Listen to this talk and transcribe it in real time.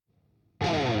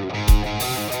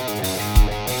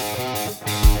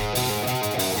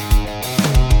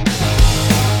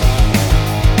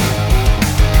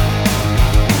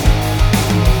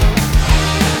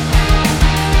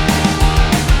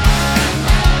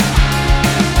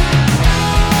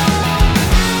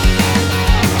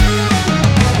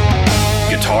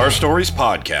Guitar Stories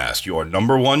Podcast, your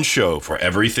number one show for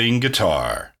everything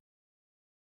guitar.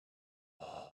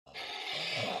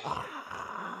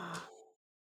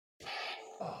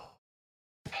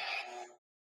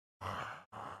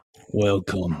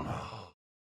 Welcome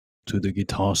to the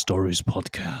Guitar Stories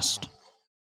Podcast.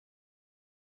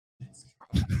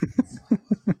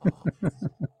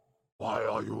 Why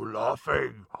are you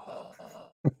laughing?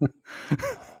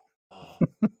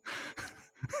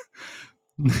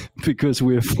 Because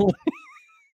we're 40.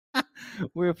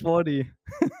 We're 40.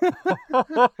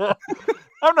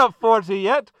 I'm not 40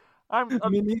 yet. I'm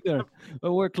Me neither.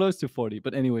 But we're close to 40.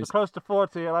 But anyways. close to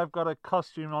 40, and I've got a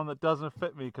costume on that doesn't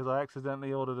fit me because I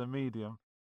accidentally ordered a medium,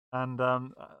 and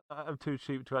I'm too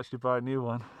cheap to actually buy a new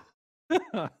one.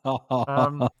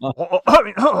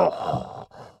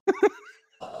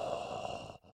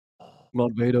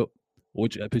 Lord Vader,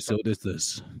 which episode is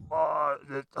this?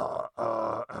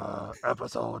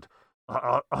 Episode.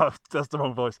 That's the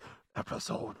wrong voice.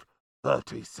 Episode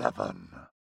 37.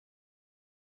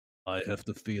 I have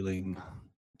the feeling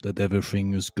that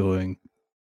everything is going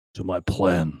to my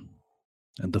plan,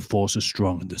 and the force is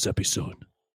strong in this episode.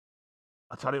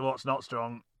 I tell you what's not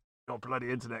strong. Your bloody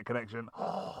internet connection.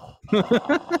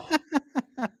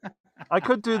 I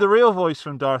could do the real voice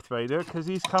from Darth Vader because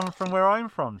he's coming from where I'm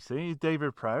from. See, he's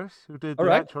David Prowse, who did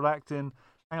the actual acting.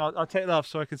 Hang on, I'll take it off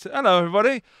so I can say hello,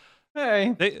 everybody.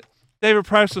 Hey. David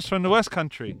Prowse was from the West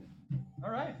Country. All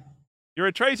right. You're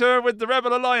a traitor with the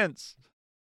Rebel Alliance.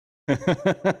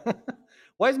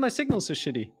 Why is my signal so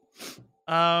shitty?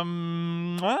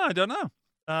 I don't know.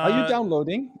 Are you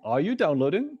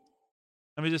downloading?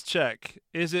 Let me just check.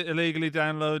 Is it illegally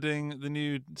downloading the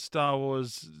new Star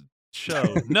Wars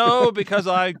show? No, because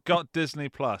I got Disney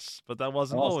Plus, but that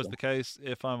wasn't always the case,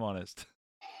 if I'm honest.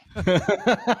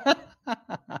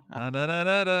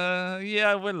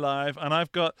 Yeah, we're live, and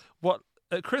I've got what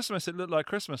at Christmas it looked like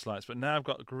Christmas lights, but now I've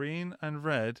got green and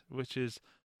red, which is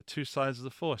the two sides of the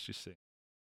Force. You see.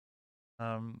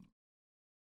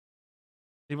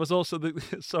 He was also the.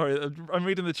 Sorry, I'm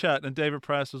reading the chat, and David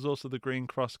Prowse was also the Green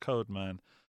Cross Code man,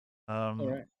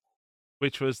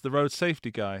 which was the road safety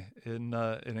guy in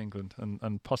England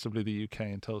and possibly the UK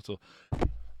in total.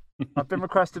 I've been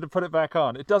requested to put it back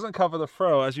on. It doesn't cover the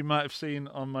fro, as you might have seen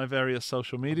on my various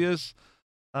social medias.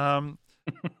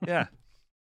 Yeah,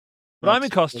 but I'm in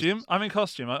costume.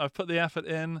 I've put the effort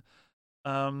in.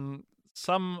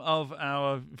 Some of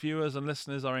our viewers and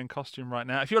listeners are in costume right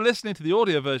now. If you're listening to the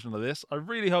audio version of this, I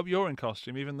really hope you're in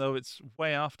costume, even though it's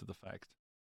way after the fact.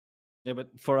 Yeah, but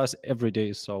for us, every day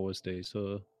is Star Wars Day.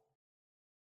 So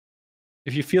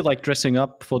if you feel like dressing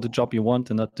up for the job you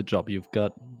want and not the job you've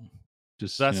got,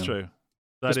 just that's true.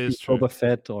 That is true. true. Boba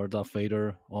Fett or Darth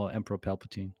Vader or Emperor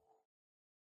Palpatine.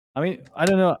 I mean, I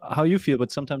don't know how you feel,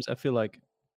 but sometimes I feel like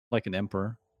an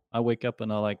emperor. I wake up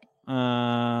and I'm like,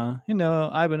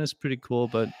 Ivan is pretty cool,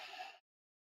 but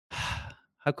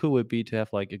how cool would it be to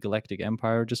have like a galactic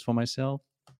empire just for myself?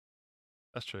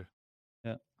 That's true.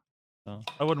 Yeah. So.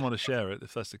 I wouldn't want to share it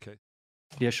if that's the case.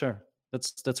 Yeah, sure.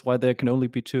 That's why there can only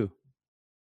be two.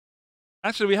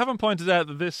 Actually, we haven't pointed out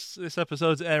that this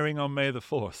episode's airing on May the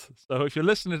 4th. So if you're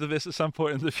listening to this at some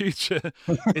point in the future,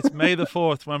 it's May the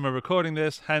 4th when we're recording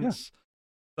this, hence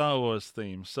Star Wars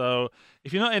theme. So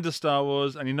if you're not into Star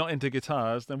Wars and you're not into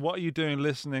guitars, then what are you doing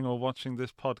listening or watching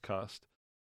this podcast?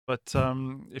 But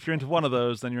if you're into one of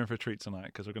those, then you're in for a treat tonight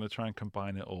because we're going to try and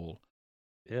combine it all.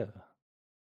 Yeah.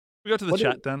 We go to the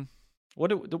chat, Dan. What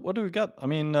do we got? I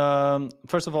mean,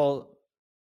 first of all,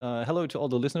 hello to all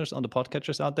the listeners on the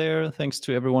podcatchers out there. Thanks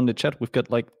to everyone in the chat. We've got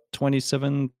like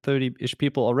 27, 30-ish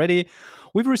people already.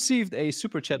 We've received a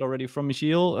super chat already from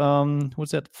Michiel.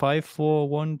 What's that? 5, 4,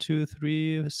 1, 2,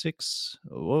 3, 6.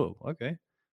 Whoa, okay.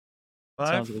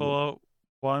 5, 4,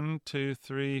 1, 2,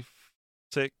 3,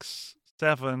 6,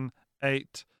 7,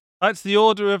 8. That's the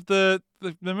order of the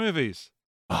movies.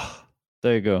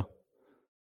 There you go.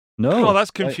 No. Oh, that's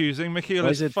confusing. Michiel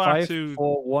is far 5, too.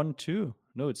 4, 1, 2.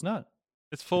 No, it's not.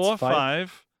 It's 4,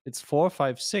 5. It's 4,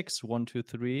 5, 6, 1, 2,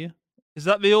 3. Is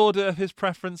that the order of his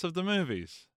preference of the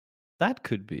movies? That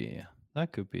could be.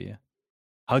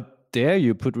 How dare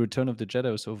you put Return of the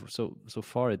Jedi so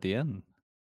far at the end?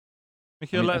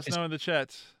 Michiel, let us know in the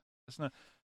chat. Let us know.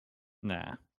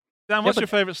 Nah. Dan, what's your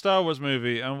favorite Star Wars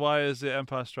movie, and why is it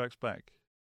Empire Strikes Back?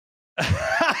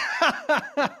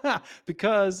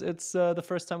 Because it's the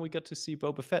first time we got to see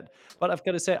Boba Fett. But I've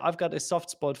got to say, I've got a soft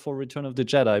spot for Return of the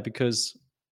Jedi because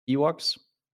Ewoks.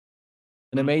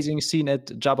 An amazing scene at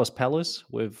Jabba's palace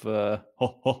with the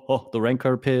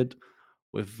Rancor pit,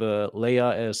 with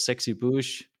Leia as Sexy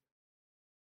Boushh.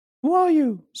 Who are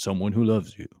you? Someone who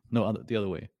loves you. No, the other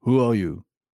way. Who are you?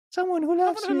 Someone who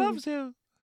loves Someone who you. loves you.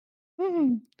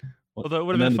 Mm. Although it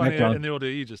would And have then been the funnier background. in the audio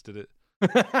you just did it.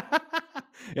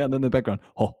 Yeah, and then the background.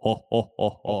 Ho, ho, ho, ho,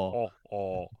 ho. Oh,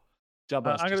 oh.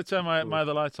 Jabba's I'm going to just turn my cool.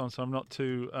 other lights on so I'm not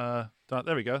too dark.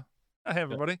 There we go. Hey,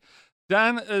 everybody.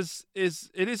 Dan is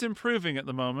improving at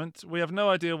the moment. We have no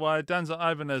idea why. Dan's at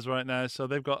Ibanez right now, so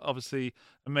they've got obviously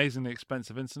amazingly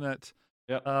expensive internet.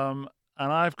 Yeah. And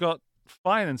I've got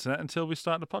fine internet until we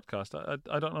start the podcast.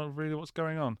 I don't know really what's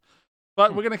going on.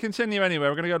 But we're going to continue anyway.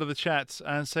 We're going to go to the chat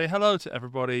and say hello to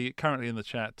everybody currently in the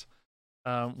chat.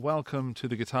 Welcome to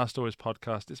the Guitar Stories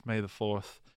podcast. It's May the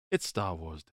 4th. It's Star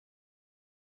Wars.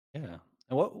 Yeah.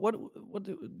 And what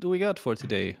do we got for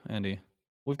today, Andy?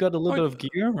 We've got a little bit of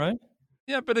gear, right?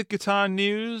 Yeah, a bit of guitar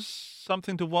news,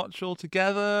 something to watch all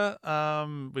together.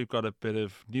 We've got a bit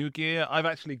of new gear. I've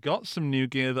actually got some new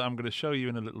gear that I'm going to show you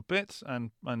in a little bit,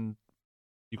 and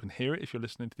you can hear it if you're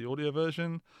listening to the audio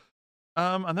version.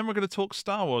 And then we're going to talk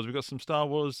Star Wars. We've got some Star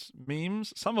Wars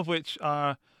memes, some of which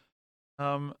are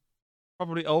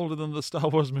probably older than the Star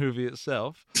Wars movie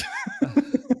itself.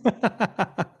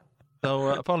 So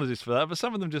apologies for that, but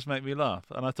some of them just make me laugh,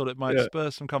 and I thought it might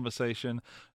spur some conversation.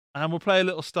 And we'll play a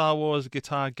little Star Wars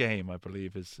guitar game, I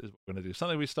believe, is what we're going to do.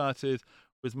 Something we started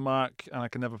with Mark, and I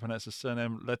can never pronounce his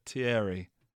surname, Lettieri.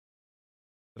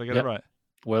 Did I get it right?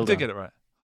 Well I did get it right.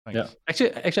 Thanks. Yeah.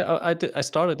 Actually, I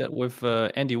started that with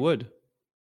Andy Wood.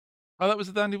 Oh, that was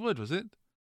with Andy Wood, was it?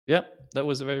 Yeah, that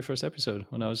was the very first episode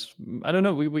when I don't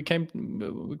know, we came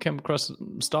across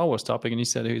Star Wars topic and he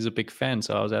said he's a big fan,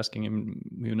 so I was asking him,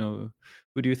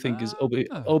 who do you think is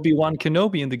Obi-Wan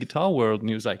Kenobi in the guitar world? And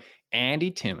he was like,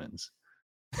 Andy Timmons.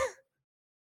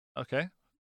 Okay.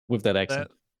 With that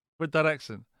accent.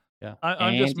 Yeah. Yeah.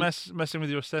 I'm just messing with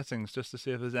your settings just to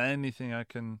see if there's anything I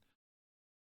can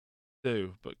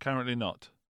do, but currently not.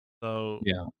 So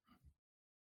yeah.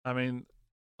 I mean,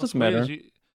 doesn't matter.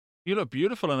 You look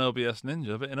beautiful in OBS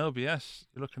Ninja, but in OBS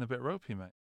you're looking a bit ropey, mate.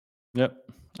 Yep.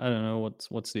 I don't know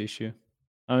what's the issue.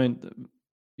 I mean,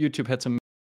 YouTube had some.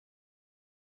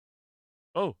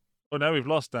 Oh, now we've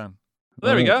lost Dan.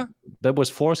 There we go. That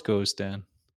was Force Ghost, Dan.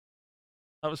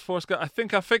 That was Force Ghost. I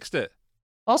think I fixed it.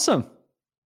 Awesome.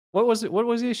 What was it? What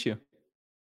was the issue?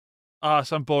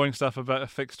 Some boring stuff about a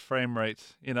fixed frame rate.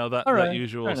 That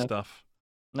usual stuff.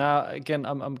 Now again,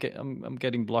 I'm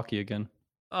getting blocky again.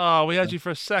 Oh, we had you for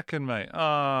a second, mate.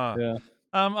 Yeah.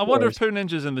 I wonder if Pooh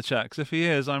Ninja's in the chat, because if he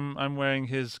is, I'm wearing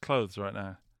his clothes right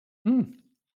now.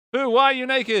 Pooh, why are you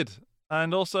naked?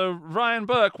 And also, Ryan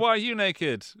Burke, why are you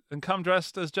naked? And come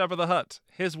dressed as Jabba the Hutt.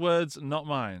 His words, not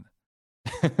mine.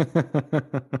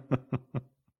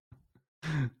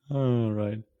 All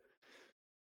right.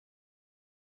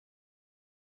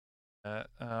 There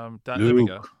we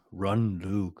go. Run,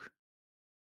 Luke.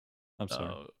 I'm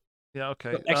sorry. Yeah,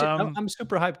 okay. Actually, I'm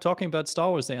super hyped talking about Star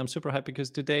Wars Day. I'm super hyped because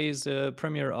today is the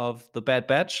premiere of The Bad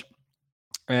Batch.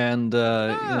 And,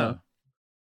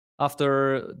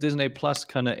 after Disney Plus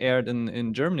kind of aired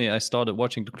in Germany, I started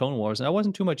watching the Clone Wars. And I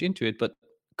wasn't too much into it, but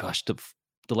gosh, the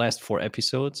last 4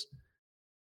 episodes,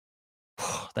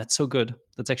 that's so good.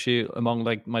 That's actually among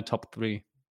my top 3.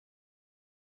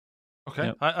 Okay.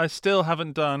 Yep. I still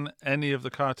haven't done any of the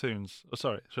cartoons. Oh,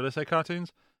 sorry, should I say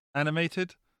cartoons?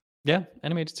 Animated? Yeah,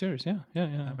 animated series. Yeah.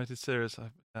 Animated series.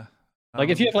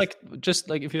 If you have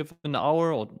if you have an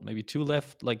hour or maybe 2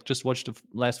 left, just watch the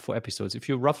last 4 episodes. If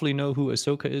you roughly know who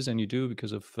Ahsoka is, and you do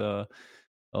because of the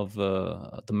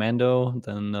Mando,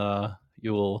 then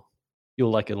you'll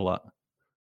like it a lot.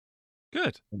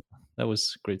 Good. That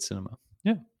was great cinema.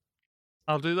 Yeah.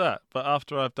 I'll do that, but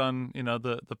after I've done,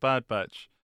 the Bad Batch,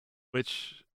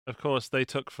 which of course they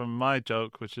took from my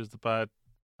joke, which is the Bad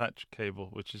Patch cable,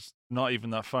 which is not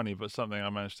even that funny, but something I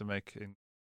managed to make in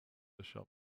the shop.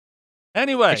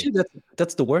 Anyway, actually,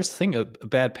 that's the worst thing, a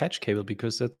bad patch cable,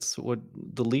 because that's what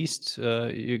the least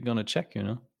you're gonna check.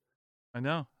 I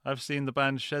know. I've seen the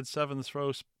band Shed 7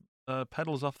 throw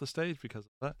pedals off the stage because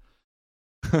of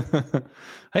that.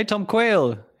 Hey, Tom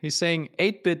Quayle. He's saying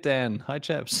 8-bit Dan. Hi,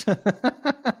 chaps.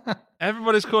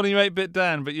 Everybody's calling you 8-bit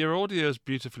Dan, but your audio is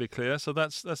beautifully clear, so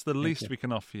that's the least we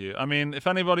can offer you. I mean, if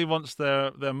anybody wants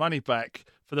their money back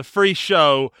for the free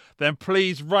show, then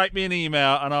please write me an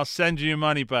email and I'll send you your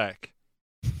money back.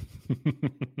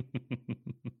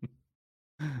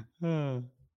 I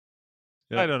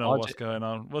don't know what's going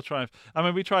on. We'll try. I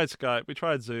mean, we tried Skype, we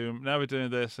tried Zoom. Now we're doing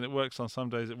this, and it works on some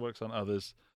days. It works on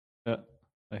others. Yeah,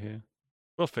 I hear.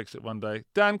 We'll fix it one day.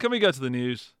 Dan, can we go to the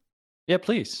news? Yeah,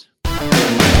 please.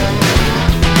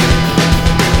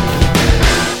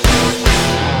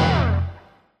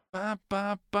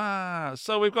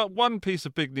 So we've got one piece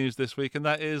of big news this week, and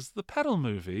that is the Pedal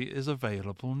movie is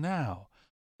available now.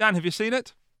 Dan, have you seen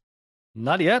it?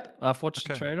 Not yet. I've watched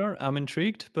the Okay. trailer. I'm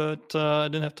intrigued, but I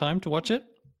didn't have time to watch it.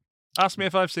 Ask me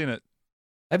if I've seen it.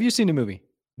 Have you seen the movie?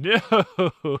 No.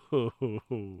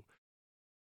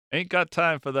 Ain't got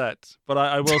time for that. But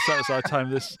I will set aside time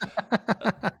this.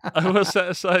 I will set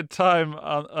aside time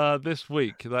on this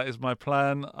week. That is my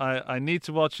plan. I need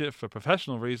to watch it for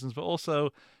professional reasons, but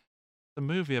also the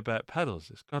movie about pedals.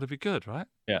 It's got to be good, right?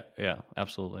 Yeah,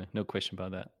 absolutely. No question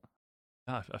about that.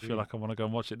 I feel like I want to go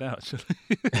and watch it now. Actually,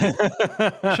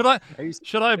 Hey,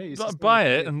 should I hey, sister, buy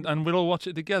it hey. and we'll all watch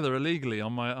it together illegally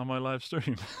on my live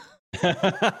stream?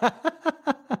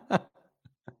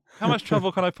 How much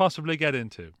trouble can I possibly get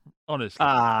into? Honestly,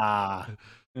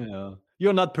 you know,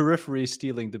 you're not periphery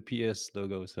stealing the PS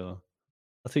logo, so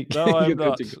I think no, I'm you're good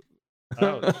not. to go.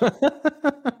 Ouch.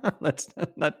 Let's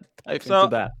not dive So,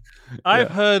 into that.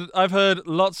 I've heard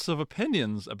lots of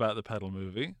opinions about the pedal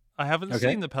movie. I haven't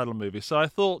Okay. seen the pedal movie, so I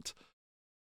thought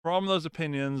from those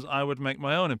opinions I would make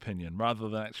my own opinion rather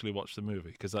than actually watch the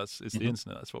movie because it's the Mhm.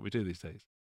 internet. That's what we do these days.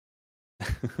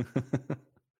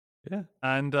 Yeah.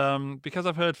 And because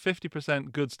I've heard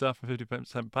 50% good stuff and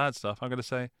 50% bad stuff, I'm going to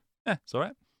say, it's all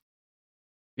right.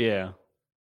 Yeah.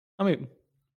 I mean,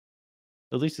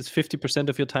 at least it's 50%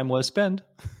 of your time well spent.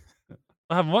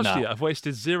 I haven't watched No. it yet. I've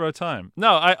wasted zero time.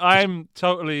 No, I'm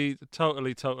totally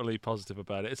positive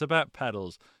about it. It's about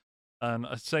pedals. And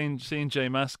I've seen Jay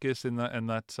Mascis in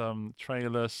that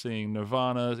trailer, seeing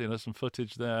Nirvana, some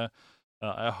footage there.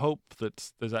 I hope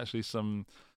that there's actually some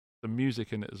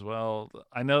music in it as well.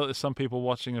 I know that some people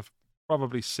watching have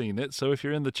probably seen it. So if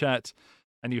you're in the chat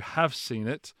and you have seen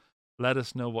it, let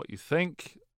us know what you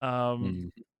think.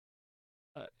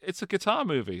 It's a guitar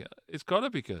movie. It's got to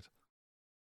be good.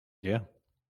 Yeah.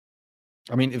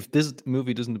 I mean, if this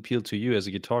movie doesn't appeal to you as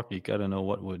a guitar geek, I don't know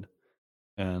what would.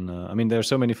 And I mean, there are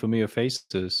so many familiar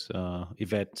faces: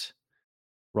 Yvette,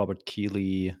 Robert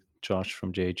Keeley, Josh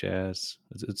from JHS.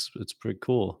 It's pretty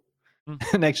cool.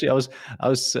 And actually, I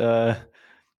was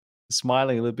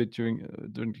smiling a little bit during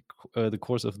the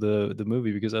course of the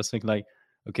movie because I was thinking like,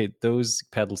 okay, those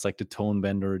pedals like the Tone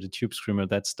Bender, the Tube Screamer,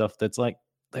 that stuff, that's like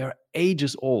they're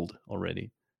ages old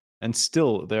already, and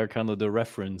still they're kind of the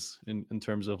reference in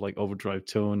terms of like overdrive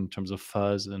tone, in terms of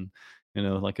fuzz, and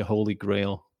like a holy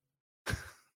grail.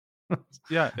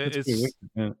 Yeah, That's it's. pretty wicked,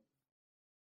 yeah.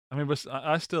 I mean,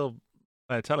 I still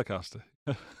play a Telecaster.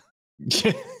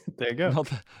 There you go.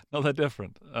 Not that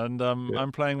different. And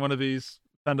I'm playing one of these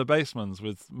Fender Bassmans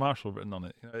with Marshall written on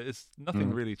it. It's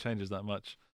nothing really changes that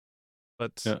much.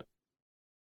 But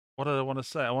what did I want to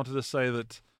say? I wanted to say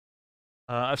that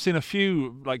I've seen a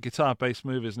few like guitar-based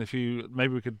movies, and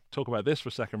maybe we could talk about this for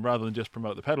a second rather than just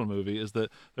promote the pedal movie. Is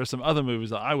that there are some other movies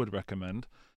that I would recommend.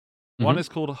 One is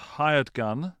called Hired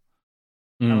Gun,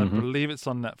 and I believe it's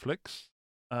on Netflix.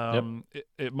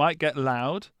 It Might Get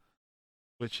Loud,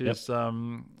 which is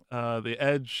The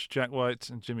Edge, Jack White,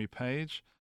 and Jimmy Page.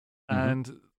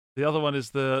 And the other one is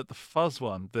the Fuzz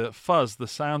one. The Fuzz, the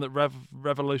sound that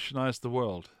revolutionized the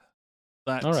world.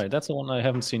 All right, that's the one I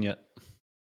haven't seen yet.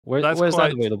 Where's That's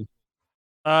that available?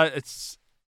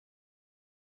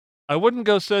 I wouldn't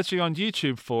go searching on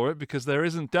YouTube for it because there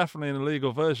isn't definitely an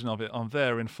illegal version of it on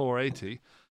there in 480.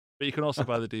 But you can also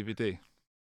buy the DVD.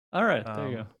 All right, there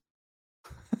you go.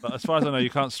 But as far as I know, you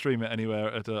can't stream it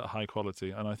anywhere at a high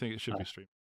quality, and I think it should be streamed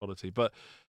quality. But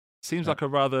it seems like a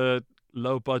rather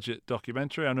low-budget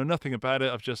documentary. I know nothing about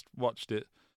it. I've just watched it.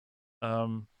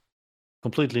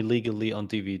 Completely legally on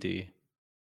DVD.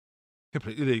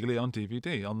 Completely legally on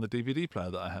DVD, on the DVD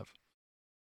player that I have.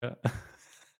 Yeah.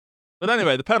 But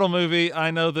anyway, the pedal movie, I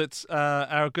know that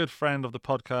our good friend of the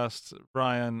podcast,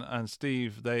 Brian and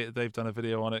Steve, they've done a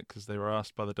video on it because they were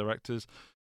asked by the directors.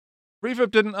 Reverb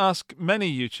didn't ask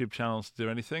many YouTube channels to do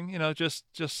anything, just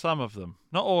some of them.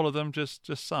 Not all of them, just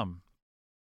some.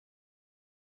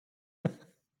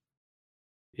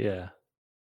 Yeah.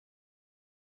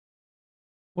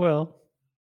 Well,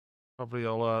 probably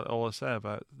all I say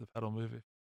about the pedal movie.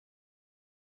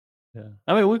 Yeah,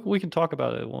 I mean, we can talk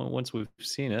about it once we've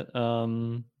seen it. Yeah.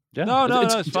 No,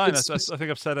 it's fine. I think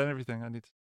I've said everything I need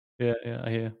to. Yeah, I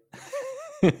hear.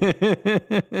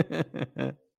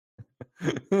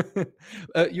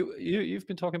 You've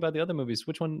been talking about the other movies.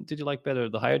 Which one did you like better,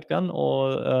 The Hired Gun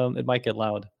or It Might Get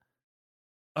Loud?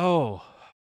 Oh,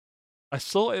 I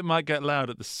saw It Might Get Loud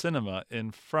at the cinema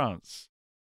in France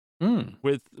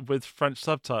with French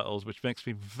subtitles, which makes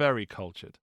me very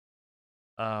cultured.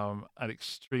 And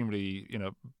extremely,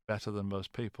 better than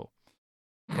most people.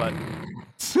 But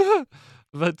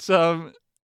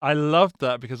I loved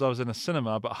that because I was in a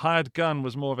cinema. But Hired Gun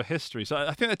was more of a history. So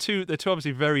I think they're two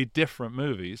obviously very different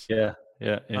movies. Yeah.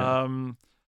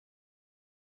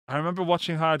 I I remember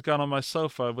watching Hired Gun on my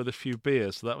sofa with a few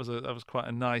beers, so that was quite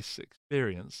a nice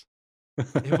experience.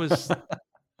 It was.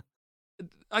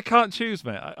 I can't choose,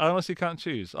 mate. I honestly can't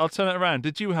choose. I'll turn it around.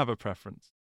 Did you have a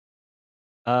preference?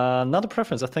 Not a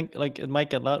preference. I think like It Might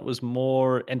Get Loud was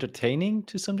more entertaining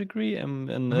to some degree, and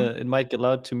It Might Get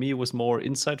Loud to me was more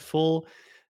insightful,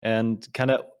 and it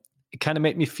kind of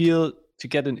made me feel to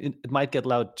get It Might Get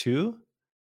Loud too.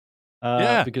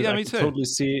 Yeah, Because me too.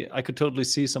 I could totally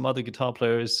see some other guitar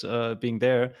players being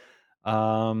there.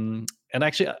 And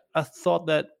actually, I thought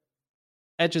that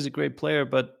Edge is a great player,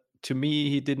 but to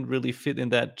me, he didn't really fit in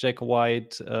that Jack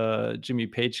White, Jimmy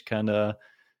Page kind of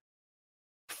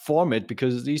format,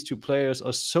 because these two players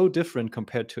are so different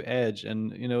compared to Edge,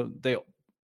 and they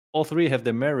all three have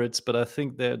their merits, but I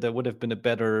think there would have been a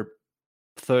better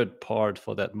third part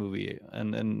for that movie,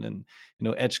 and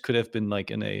Edge could have been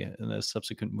like in a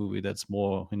subsequent movie that's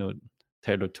more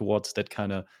tailored towards that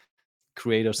kind of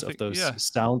creators of those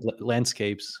sound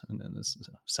landscapes and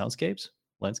soundscapes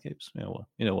landscapes.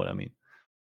 You know what I mean.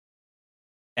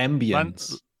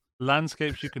 Ambience.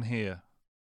 Landscapes you can hear.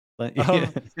 Is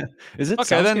it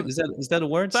okay? Soundscape? Then is that a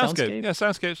word? Soundscape. Yeah,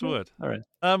 soundscape's a word. All right.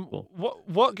 Cool.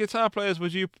 What guitar players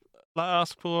would you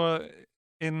ask for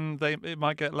in It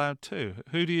Might Get Loud too?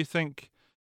 Who do you think?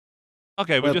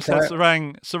 Okay, we just had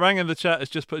Sarang. Sarang in the chat has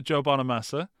just put Joe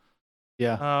Bonamassa.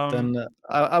 Yeah. Then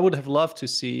I would have loved to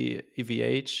see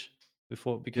EVH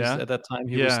before, because at that time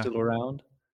he was still around.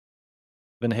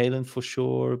 Van Halen for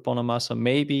sure. Bonamassa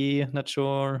maybe, not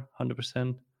sure,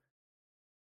 100%.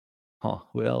 Huh?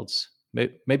 Who else?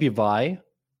 Maybe Vi.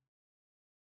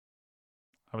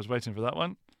 I was waiting for that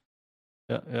one.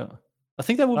 Yeah. I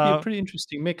think that would be a pretty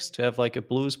interesting mix to have like a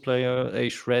blues player, a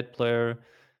shred player,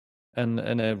 and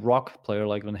a rock player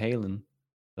like Van Halen.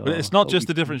 So, but it's not just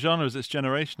the different genres; it's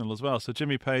generational as well. So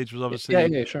Jimmy Page was obviously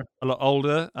a lot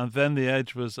older, and then the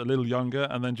Edge was a little younger,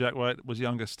 and then Jack White was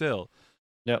younger still.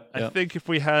 Yeah. I think if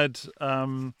we had,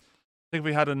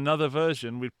 another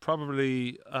version, we'd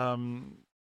probably,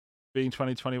 being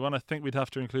 2021, I think we'd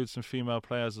have to include some female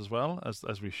players as well,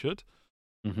 as we should.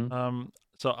 Mm-hmm.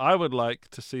 So I would like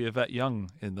to see Yvette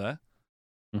Young in there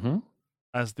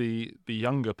as the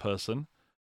younger person.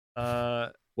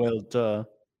 Well, duh.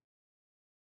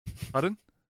 Pardon?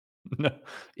 No,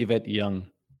 Yvette Young.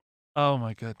 Oh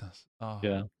my goodness. Oh,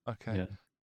 yeah. Okay.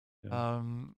 Yeah.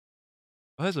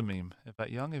 There's a meme.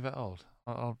 Yvette Young, Yvette old.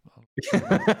 Is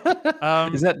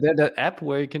that the app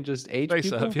where you can just age Face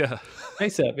people? App, yeah.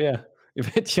 Face App, yeah.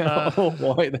 Yvette Young. Oh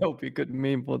boy, that would be a good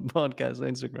meme for the podcast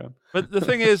on Instagram. But the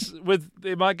thing is, with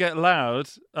It Might Get Loud,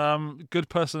 good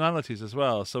personalities as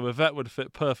well. So Yvette would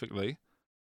fit perfectly.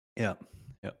 Yeah.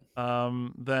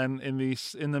 Then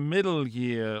in the middle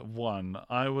year one,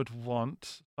 I would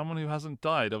want someone who hasn't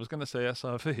died. I was going to say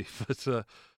SRV, but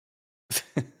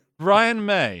Brian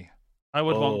May. I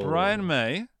would want Brian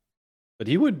May. But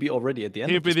he would be already at the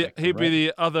end. He'd be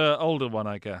the other older one,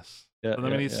 I guess. Yeah. And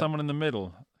then we need someone in the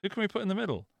middle. Who can we put in the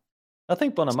middle? I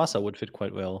think Bonamassa would fit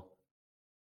quite well.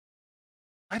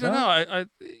 I don't know.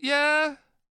 Yeah.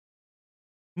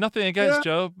 Nothing against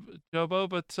Jobo,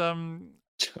 but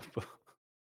Jobo.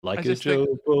 Like a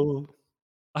Jobo.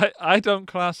 I don't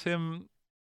class him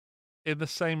in the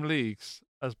same leagues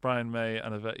as Brian May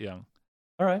and Yvette Young.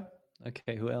 All right.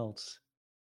 Okay. Who else?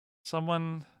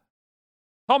 Someone.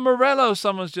 Tom Morello.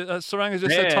 Sarang has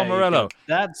just said Tom Morello.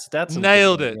 That's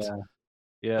nailed it.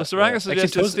 Yeah. So Sarang has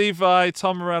suggested Steve Vai,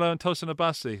 Tom Morello, and Tosin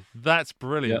Abasi. That's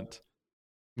brilliant.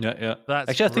 Yeah.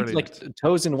 That's actually, brilliant. I think like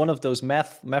Tosin, one of those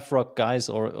math rock guys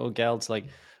or gals, like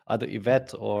either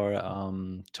Yvette or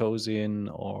Tosin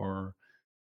or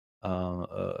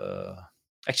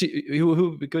actually who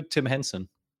would be good? Tim Henson,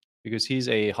 because he's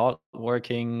a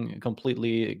hard-working,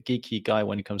 completely geeky guy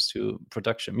when it comes to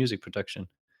music production,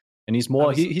 and he's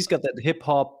more he's got that hip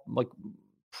hop, like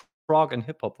prog and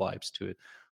hip hop vibes to it.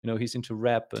 He's into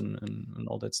rap and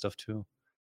all that stuff too.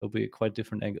 It'll be a quite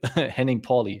different angle. Henning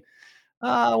Pauly.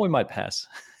 We might pass.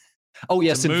 Oh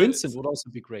yeah, St. Vincent would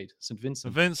also be great. St.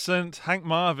 Vincent, Hank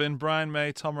Marvin, Brian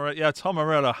May, Tom Morello. Yeah, Tom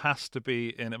Morello has to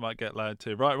be in It Might Get Loud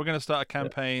too. Right, we're going to start a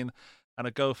campaign and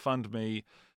a GoFundMe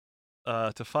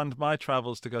to fund my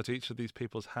travels to go to each of these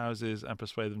people's houses and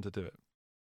persuade them to do it.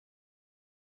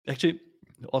 Actually,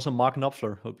 also Mark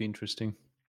Knopfler would be interesting.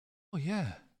 Oh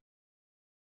yeah,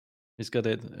 he's got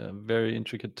a very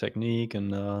intricate technique,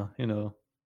 and he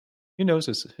knows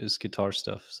his guitar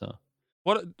stuff. So.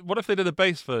 What if they did a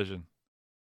bass version?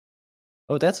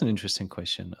 Oh, that's an interesting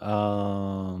question.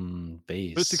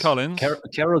 Bass. Bootsy Collins.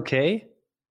 Carol Kay.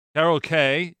 Carol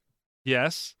Kay,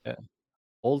 yes. Yeah.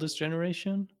 Oldest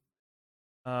generation.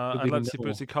 I'd like to see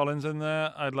Bootsy Collins in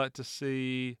there. I'd like to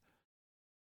see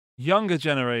younger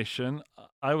generation,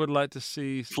 I would like to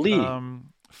see Flea.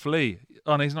 Flea.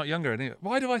 Oh, no, he's not younger anyway.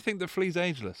 Why do I think that Flea's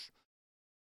ageless?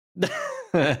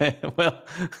 Well,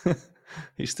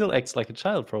 he still acts like a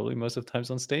child probably most of the times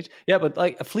on stage. Yeah, but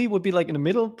like a Flea would be like in the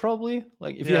middle probably.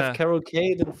 Like if you Yeah. have Carol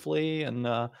Kay, then Flea, and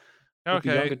would be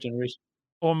Okay. younger generation.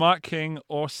 Or Mark King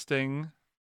or Sting.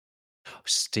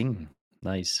 Sting,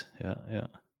 nice. Yeah.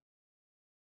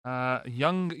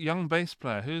 Young bass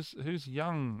player. Who's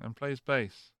young and plays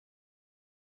bass?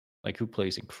 Like who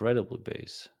plays incredible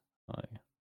bass? Like,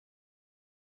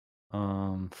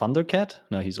 Thundercat?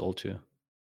 No, he's old too.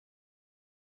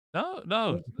 No.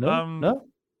 No.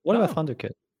 What about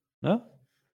Thundercat? No.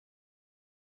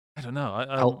 I don't know.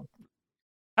 Help.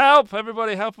 Help!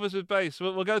 Everybody, help us with bass.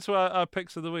 We'll go to our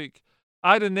picks of the week.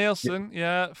 Ida Nielsen,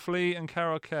 yeah, Flea and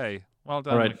Carol Kay. Well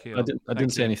done, All right. Michiel. I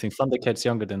didn't say anything. Thundercat's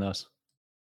younger than us.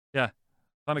 Yeah.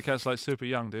 Thundercat's like super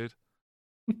young, dude.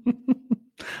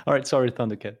 All right, sorry,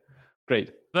 Thundercat.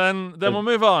 Great. Then we'll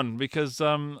move on because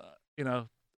I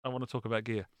want to talk about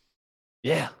gear.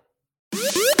 Yeah.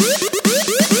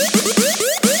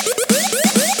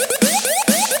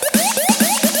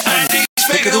 Andy's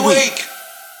pick of the week.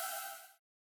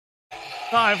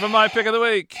 Time for my pick of the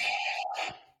week.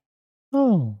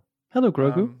 Oh, hello,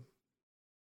 Grogu.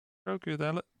 Grogu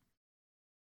there. Look.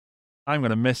 I'm going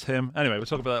to miss him. Anyway, we'll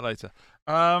talk about that later.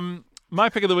 My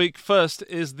pick of the week first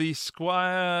is the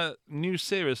Squier new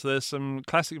series. There's some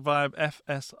classic vibe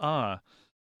FSR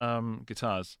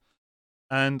guitars.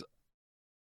 And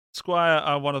Squier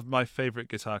are one of my favorite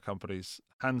guitar companies,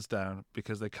 hands down,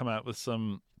 because they come out with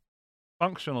some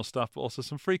functional stuff, but also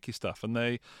some freaky stuff. And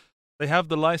they have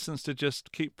the license to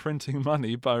just keep printing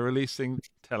money by releasing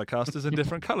Telecasters in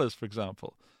different colors, for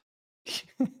example.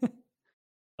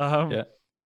 Yeah.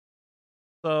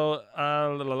 So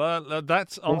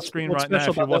that's on screen right now.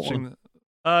 If you're watching,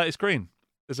 it's green.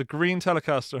 There's a green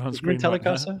Telecaster on screen. Green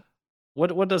Telecaster. Right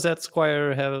now. What does that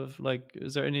Squier have? Like,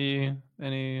 is there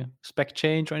any spec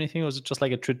change or anything, or is it just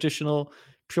like a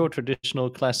pure traditional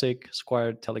classic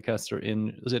Squier Telecaster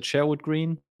is it Sherwood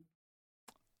green?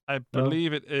 I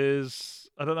believe it is.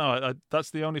 I don't know.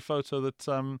 That's the only photo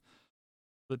that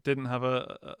didn't have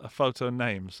a photo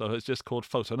name, so it's just called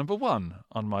photo number 1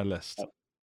 on my list.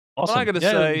 Awesome. But I'm going to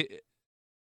say,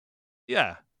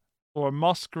 yeah, or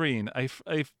moss green, a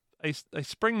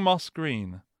spring moss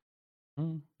green.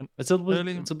 It's a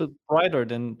bit brighter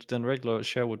than regular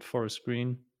Sherwood forest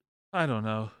green. I don't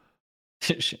know.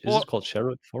 Is it called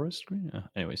Sherwood forest green?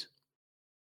 Anyways,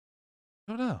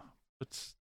 I don't know.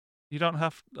 But you don't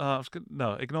have.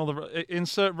 No, ignore the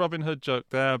insert Robin Hood joke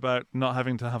there about not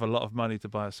having to have a lot of money to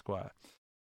buy a Squier.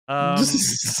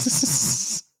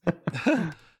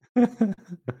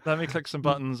 Let me click some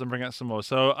buttons and bring out some more.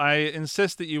 So I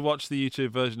insist that you watch the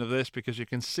YouTube version of this because you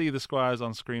can see the Squiers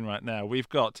on screen right now. We've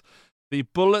got the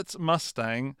Bullet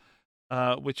Mustang,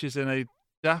 which is in a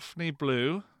Daphne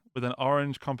blue with an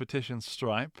orange competition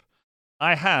stripe.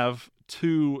 I have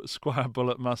 2 Squier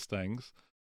Bullet Mustangs,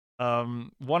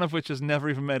 one of which has never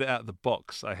even made it out of the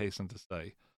box, I hasten to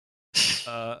say.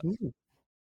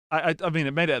 I mean,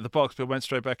 it made it out of the box, but it went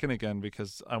straight back in again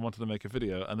because I wanted to make a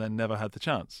video and then never had the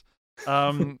chance.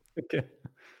 Okay.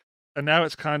 And now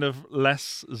it's kind of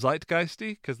less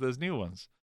zeitgeisty because there's new ones.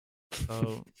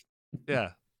 So,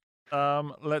 yeah.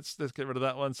 Let's get rid of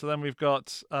that one. So then we've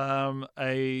got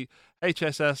a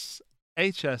HSS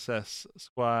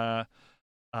Squier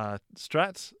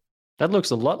Strat. That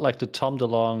looks a lot like the Tom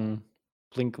DeLonge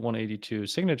Blink 182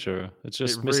 signature. It's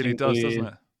just it really does, doesn't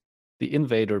it? The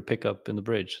Invader pickup in the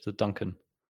bridge, the Duncan.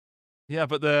 Yeah,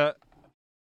 but there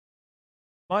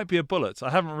might be a Bullet.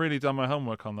 I haven't really done my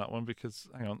homework on that one because,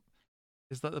 hang on,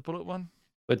 is that the Bullet one?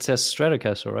 But it says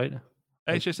Stratocaster, right?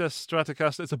 HSS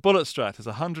Stratocaster. It's a Bullet Strat. It's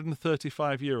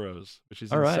 135 euros, which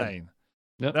is insane.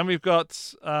 Yep. Then we've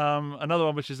got another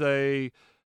one, which is a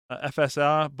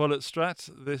FSR Bullet Strat.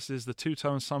 This is the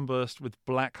 2-tone Sunburst with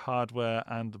black hardware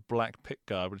and black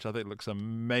pickguard, which I think looks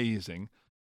amazing.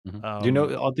 Mm-hmm. Do you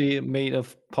know, are they made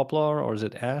of poplar or is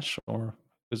it ash or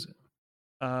is it?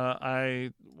 Why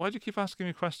do you keep asking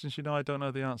me questions you know I don't know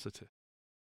the answer to?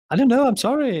 I don't know. I'm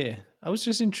sorry. I was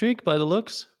just intrigued by the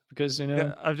looks because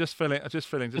Yeah, I'm just feeling.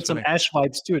 Some ash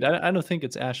vibes to it. I don't think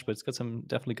it's ash, but it's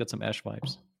definitely got some ash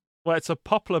vibes. Well, it's a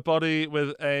poplar body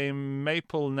with a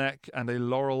maple neck and a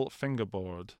laurel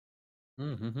fingerboard.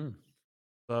 Mm-hmm.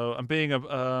 So, and being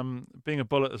a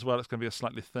Bullet as well, it's going to be a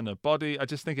slightly thinner body. I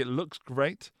just think it looks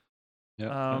great.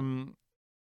 Yeah.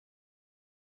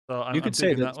 So you could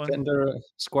say that Fender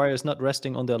Squier is not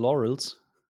resting on their laurels.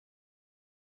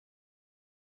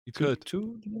 You could.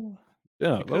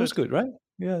 Yeah, that was good, right?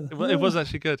 Yeah. It was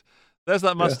actually good. There's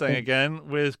that Mustang again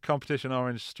with competition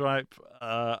orange stripe.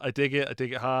 I dig it. I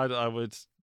dig it hard. I would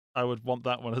want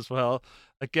that one as well.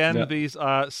 Again, these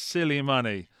are silly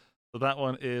money. So that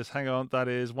one is, hang on, that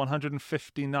is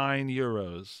 159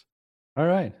 euros. All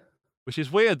right. Which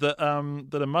is weird that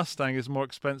that a Mustang is more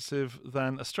expensive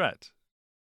than a Stret,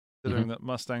 considering that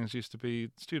Mustangs used to be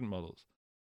student models.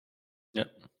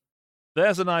 Yep.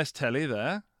 There's a nice telly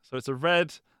there. So it's a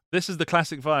red. This is the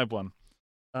classic vibe one.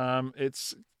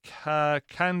 It's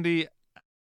candy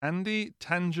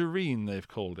tangerine, they've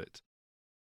called it.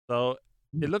 So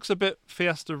it looks a bit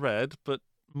Fiesta red, but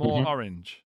more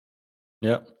orange.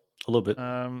 Yeah, a little bit.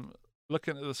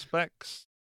 Looking at the specs,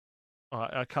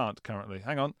 I can't currently.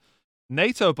 Hang on.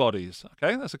 NATO bodies.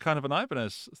 Okay, that's a kind of an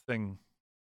Ibanez thing.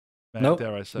 No,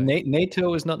 dare I say?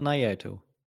 NATO is not Nayato.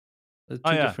 They're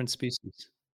two different species.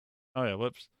 Oh yeah,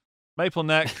 whoops. Maple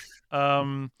neck,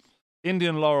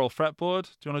 Indian laurel fretboard.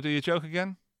 Do you want to do your joke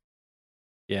again?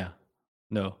 Yeah.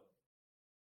 No.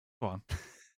 Go on.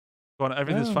 Go on.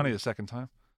 Everything's funny the second time.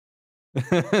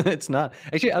 It's not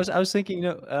actually. I was thinking,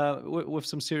 with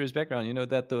some serious background,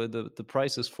 that the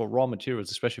prices for raw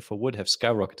materials, especially for wood, have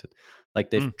skyrocketed. Like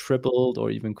they've tripled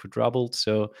or even quadrupled.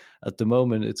 So at the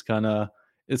moment, it's kind of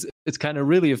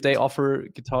really, if they offer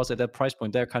guitars at that price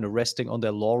point, they're kind of resting on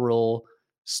their laurel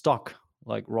stock,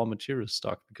 like raw material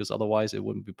stock, because otherwise it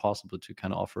wouldn't be possible to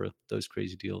kind of offer those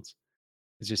crazy deals.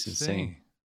 It's just insane.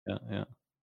 Yeah.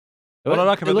 What I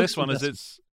like about this one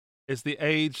is it's the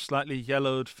aged, slightly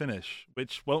yellowed finish,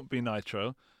 which won't be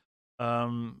nitro,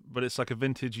 but it's like a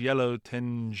vintage yellow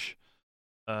tinge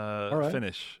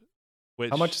finish.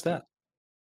 Which, how much is that?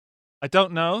 I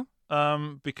don't know,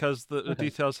 because the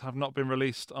details have not been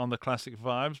released on the classic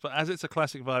vibes. But as it's a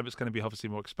classic vibe, it's going to be obviously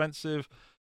more expensive.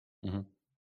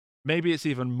 Maybe it's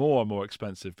even more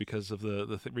expensive because of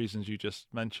the reasons you just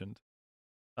mentioned.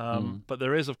 But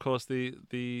there is, of course,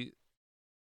 the.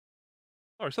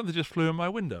 Sorry, something just flew in my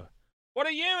window. What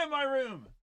are you in my room?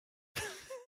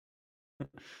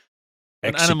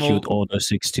 Execute Order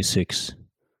 66.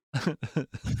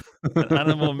 An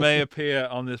animal may appear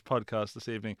on this podcast this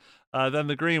evening. Then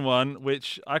the green one,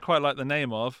 which I quite like the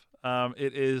name of.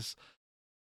 It is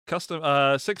custom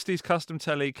 60s custom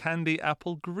telly Candy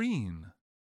Apple Green.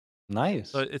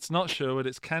 Nice. So it's not Sherwood,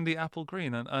 it's Candy Apple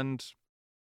Green, and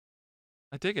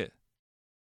I dig it.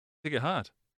 Dig it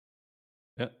hard.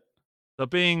 Yeah. So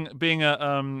being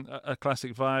a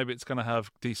classic vibe, it's going to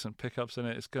have decent pickups in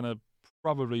it. It's going to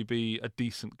probably be a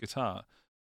decent guitar.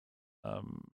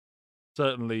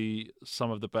 Certainly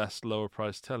some of the best lower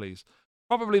priced tellies.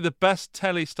 Probably the best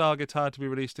telly style guitar to be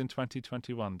released in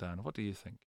 2021, Dan. What do you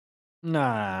think?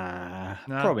 Nah,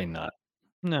 probably not.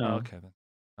 No. Oh, okay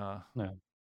then.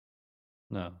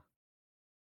 No.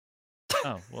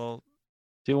 Oh, well.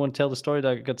 Do you want to tell the story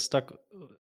that I got stuck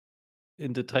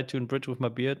in the Tytoon bridge with my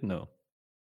beard? No.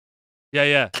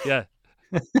 Yeah.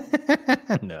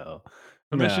 No.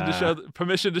 Permission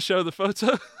to show the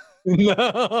photo?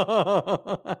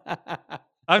 No.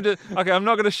 I'm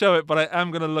not going to show it, but I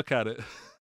am going to look at it.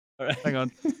 All right. Hang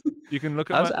on. You can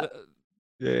look at my...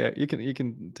 Yeah, you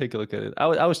can take a look at it.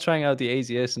 I was trying out the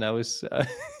AZS, and I was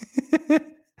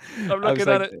I'm looking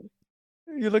at it.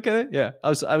 You look at it? Yeah. I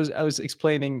was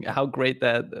explaining how great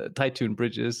that Tytoon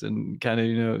bridge is, and kind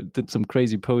of, did some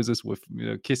crazy poses with,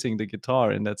 kissing the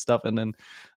guitar and that stuff. And then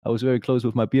I was very close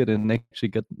with my beard and actually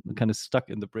got kind of stuck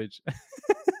in the bridge.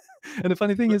 And the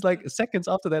funny thing is, like, seconds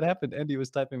after that happened, Andy was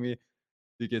typing me,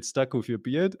 "You get stuck with your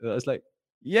beard?" I was like,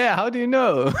 "Yeah, how do you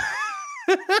know?"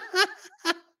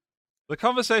 The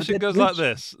conversation goes like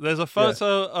this. There's a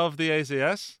photo of the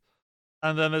AZS,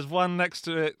 and then there's one next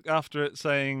to it after it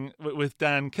saying, with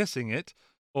Dan kissing it,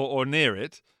 or near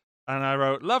it. And I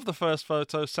wrote, "Love the first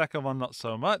photo, second one not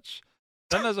so much."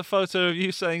 Then there's a photo of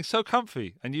you saying, "So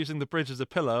comfy," and using the bridge as a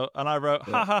pillow. And I wrote,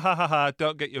 "Ha ha ha ha ha,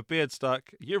 don't get your beard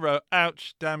stuck." You wrote,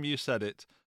 "Ouch, damn, you said it."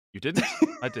 You didn't?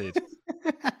 I did.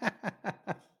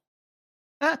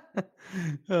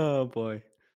 Oh boy.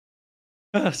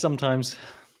 Sometimes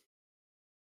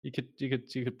you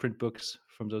could print books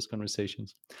from those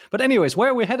conversations. But anyways, where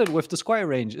are we headed with the Squier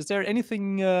range? Is there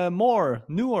anything more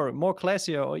newer, more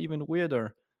classier, or even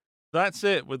weirder? That's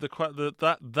it with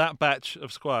that batch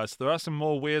of Squires. There are some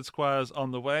more weird Squires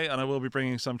on the way, and I will be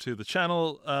bringing some to the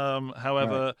channel.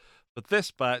 However, for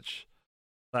this batch,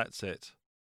 that's it.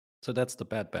 So that's the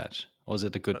bad batch, or is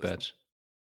it the good batch?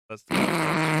 That's the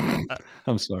bad batch.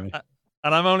 I'm sorry.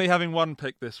 And I'm only having one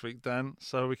pick this week, Dan,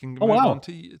 so we can move on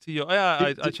to your...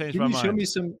 Yeah, I changed my mind. Did you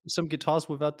show me some guitars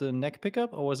without the neck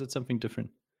pickup, or was it something different?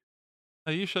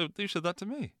 No, you showed that to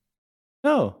me.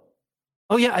 No.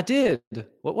 Oh, yeah, I did.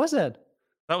 What was that?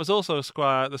 That was also the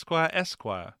Squier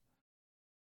Esquire.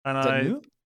 And Is that new?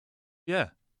 Yeah.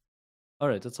 All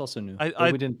right, that's also new.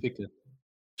 We didn't pick it.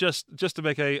 Just to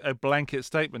make a blanket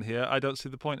statement here, I don't see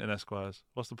the point in Esquires.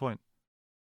 What's the point?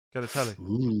 Get a telly.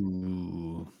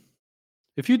 Ooh.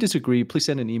 If you disagree, please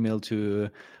send an email to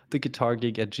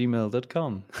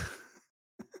theguitargeek@gmail.com.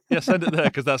 Yeah, send it there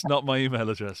because that's not my email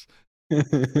address.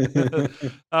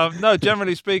 No,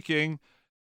 generally speaking,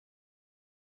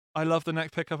 I love the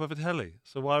neck pickup of a telly.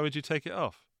 So why would you take it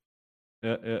off?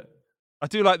 Yeah. I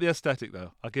do like the aesthetic,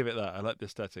 though. I'll give it that. I like the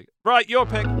aesthetic. Right, your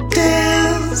pick.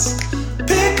 Dance,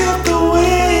 pick up the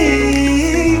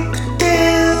week.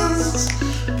 Dance,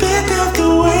 pick up the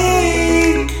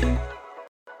week.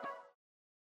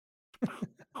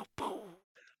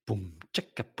 Boom,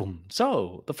 chicka, boom.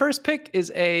 So the first pick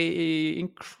is a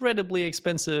incredibly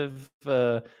expensive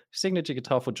signature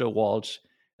guitar for Joe Walsh.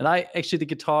 And the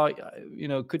guitar,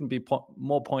 couldn't be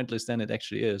more pointless than it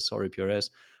actually is. Sorry, PRS.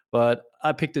 But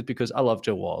I picked it because I love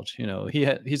Joe Walsh.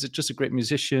 He's just a great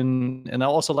musician, and I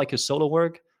also like his solo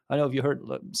work. I know if you heard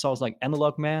songs like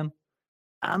Analog Man.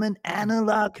 I'm an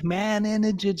analog man in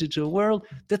a digital world.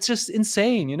 That's just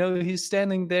insane. He's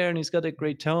standing there and he's got a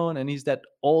great tone, and he's that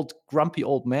old, grumpy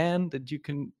old man that you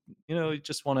can, you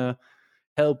just want to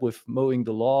help with mowing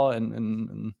the lawn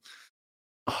and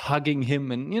hugging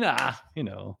him, and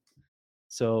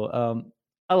So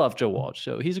I love Joe Walsh.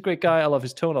 So he's a great guy. I love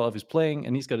his tone. I love his playing.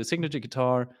 And he's got a signature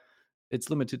guitar. It's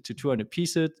limited to 200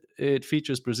 pieces. It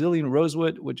features Brazilian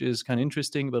rosewood, which is kind of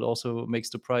interesting, but also makes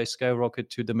the price skyrocket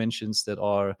to dimensions that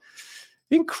are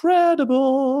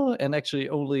incredible and actually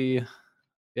only,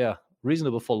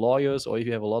 reasonable for lawyers, or if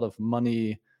you have a lot of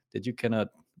money that you cannot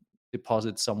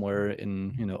deposit somewhere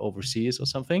in, overseas or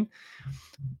something.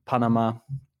 Panama.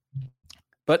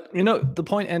 But, the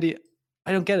point, Andy,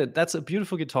 I don't get it. That's a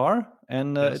beautiful guitar,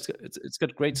 and Yes. it's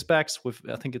got great specs.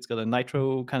 I think it's got a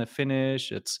nitro kind of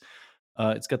finish. It's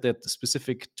got that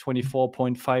specific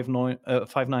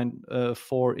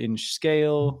 24.594 inch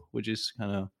scale, which is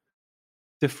kind of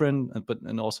different.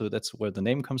 And also that's where the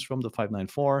name comes from, the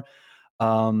 594.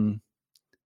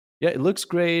 It looks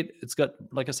great. It's got,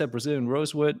 like I said, Brazilian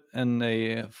rosewood and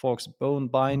a Forks bone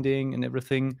binding and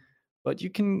everything. But you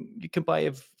can buy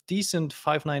a decent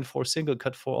 594 single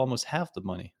cut for almost half the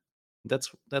money.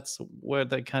 That's where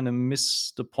they kind of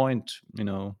miss the point,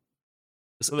 So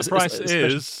the price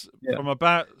is from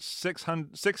about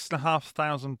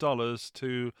 $6,500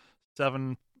 to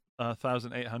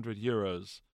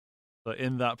 €7,800. So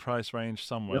in that price range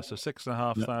somewhere. Yep. So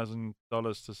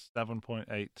 $6,500 to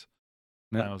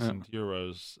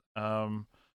 €7,800.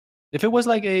 If it was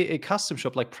like a custom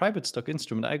shop, like private stock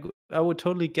instrument, I would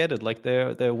totally get it. Like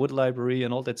their wood library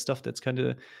and all that stuff. That's kind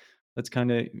of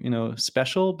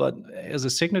special. But as a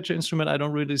signature instrument, I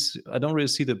don't really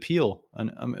see the appeal,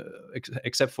 and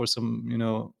except for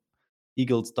some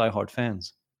Eagles diehard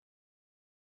fans.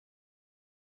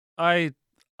 I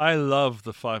love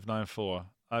the 594.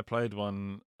 I played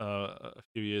one a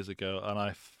few years ago, and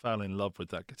I fell in love with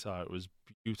that guitar. It was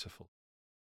beautiful.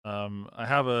 I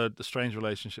have a strange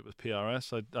relationship with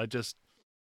PRS. I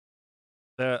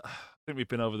think we've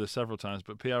been over this several times,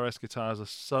 but PRS guitars are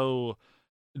so,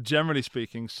 generally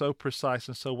speaking, so precise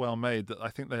and so well made that I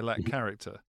think they lack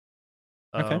character.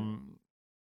 Okay.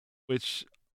 Which,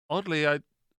 oddly, I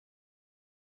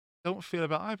don't feel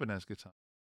about Ibanez guitars.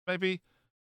 Maybe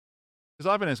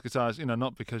because Ibanez guitars,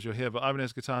 not because you're here, but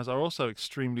Ibanez guitars are also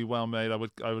extremely well made. I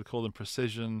would call them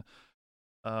precision.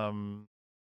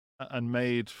 And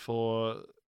made for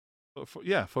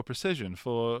precision,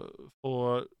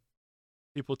 for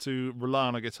people to rely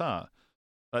on a guitar,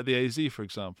 like the AZ, for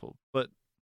example. But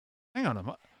hang on a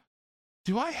minute,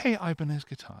 do I hate Ibanez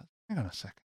guitars? Hang on a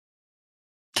second.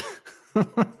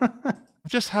 I'm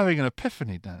just having an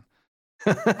epiphany, Dan.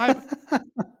 I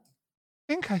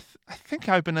think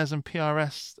Ibanez and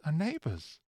PRS are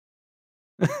neighbors,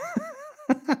 and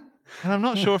I'm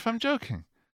not sure if I'm joking.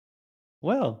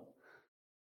 Well.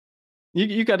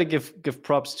 You got to give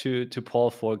props to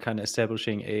Paul for kind of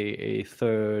establishing a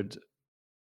third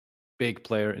big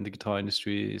player in the guitar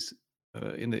industry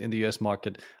in the US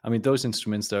market. I mean, those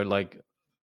instruments, they're like,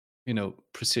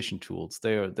 precision tools.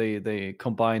 They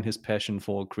combine his passion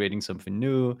for creating something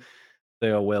new. They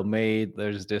are well made.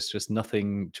 There's just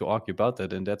nothing to argue about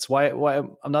that, and that's why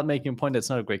I'm not making a point that's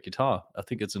not a great guitar. I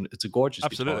think it's a gorgeous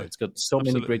Absolutely. guitar. It's got so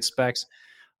many great specs.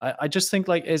 I just think,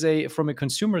 like, from a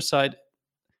consumer side.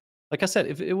 Like I said,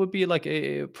 if it would be like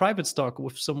a private stock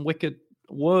with some wicked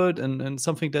wood and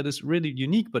something that is really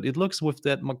unique, but it looks with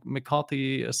that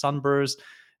McCarthy sunburst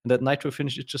and that nitro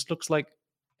finish, it just looks like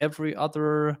every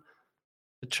other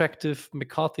attractive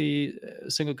McCarthy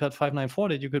single cut 594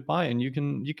 that you could buy, and you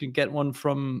can get one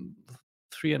from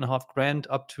 3.5 grand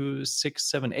up to 6,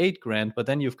 7, 8 grand, but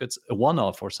then you've got a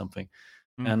one-off or something.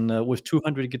 And with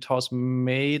 200 guitars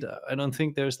made, I don't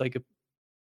think there's like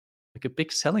a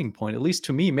big selling point, at least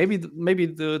to me. Maybe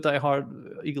the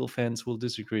diehard Eagle fans will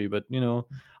disagree, but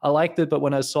I liked it. But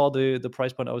when I saw the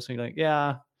price point, I was thinking like,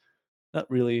 yeah, not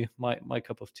really my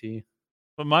cup of tea.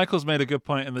 But Michael's made a good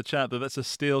point in the chat that that's a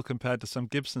steal compared to some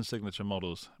Gibson signature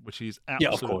models, which he's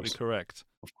absolutely correct.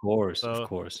 Of course.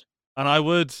 And I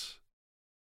would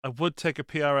take a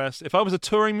PRS if I was a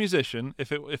touring musician.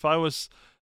 If I was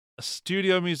a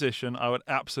studio musician, I would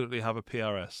absolutely have a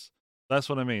PRS. That's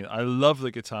what I mean. I love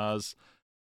the guitars.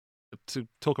 To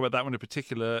talk about that one in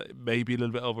particular, maybe a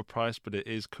little bit overpriced, but it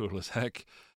is cool as heck.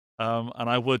 And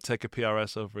I would take a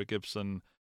PRS over a Gibson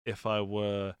if I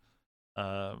were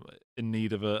in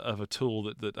need of a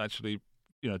tool that actually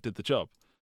did the job.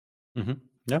 Mm-hmm.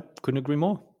 Yeah, couldn't agree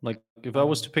more. Like if I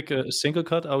was to pick a single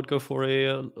cut, I would go for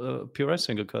a PRS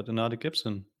single cut and not a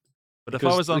Gibson. But if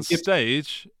I was on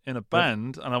stage in a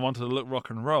band and I wanted to look rock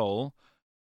and roll,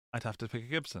 I'd have to pick a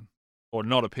Gibson or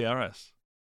not a PRS.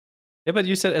 Yeah, but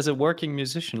you said as a working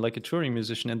musician, like a touring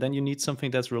musician, and then you need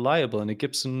something that's reliable. And a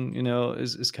Gibson,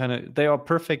 is kind of, they are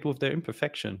perfect with their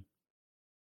imperfection.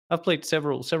 I've played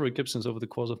several Gibsons over the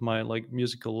course of my like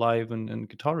musical life and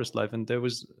guitarist life, and there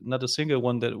was not a single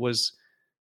one that was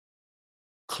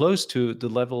close to the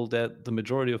level that the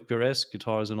majority of PRS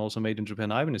guitars and also made in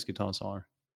Japan Ibanez guitars are.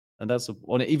 And that's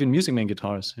or even Music Man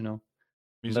guitars,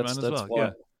 Music Man as well, why.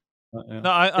 yeah. Yeah. No,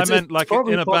 I meant like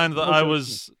in a band that I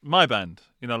was my band.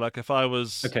 Like if I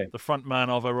was the front man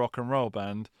of a rock and roll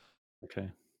band,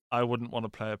 I wouldn't want to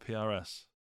play a PRS.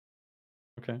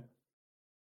 Okay.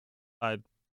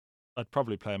 I'd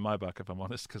probably play a Maybach if I'm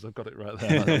honest, because I've got it right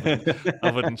there.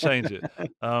 I wouldn't change it.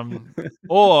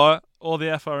 Or the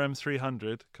FRM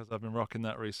 300, because I've been rocking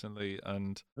that recently,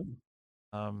 and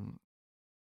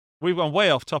we've gone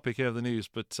way off topic here of the news,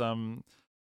 but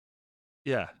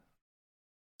yeah.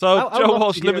 So Joe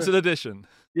Walsh limited edition.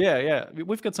 Yeah.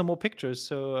 We've got some more pictures,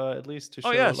 so at least to show.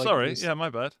 Oh yeah, sorry. Yeah, my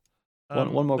bad.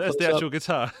 One more. There's the actual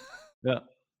guitar. Yeah,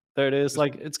 there it is.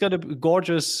 Like it's got a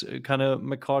gorgeous kind of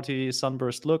McCarthy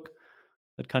sunburst look.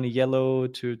 That kind of yellow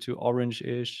to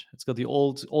orange-ish. It's got the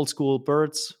old school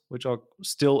birds, which are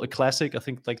still a classic. I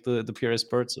think like the PRS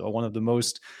birds are one of the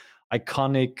most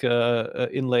iconic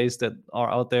inlays that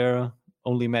are out there,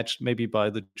 only matched maybe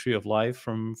by the Tree of Life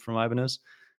from Ibanez.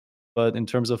 But in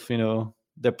terms of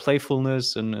their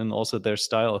playfulness and also their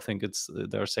style, I think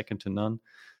they're second to none.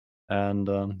 And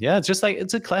it's just like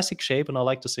it's a classic shape, and I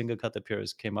like the single cut that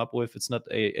PRS came up with. It's not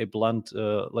a blunt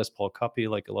Les Paul copy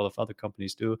like a lot of other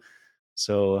companies do.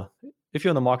 So if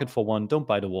you're in the market for one, don't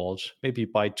buy the Walsh. Maybe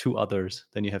buy two others.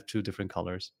 Then you have two different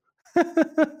colors.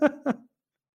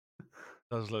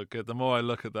 Does look good. The more I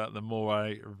look at that, the more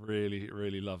I really,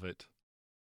 really love it.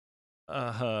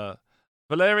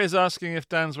 Valeria's asking if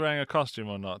Dan's wearing a costume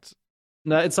or not.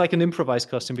 No, it's like an improvised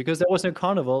costume because there was no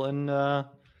carnival, and I'm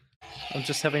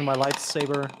just having my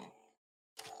lightsaber.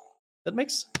 That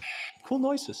makes cool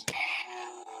noises.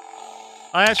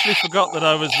 I actually forgot that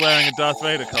I was wearing a Darth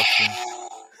Vader costume.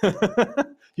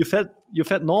 You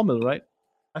felt normal, right?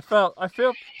 I feel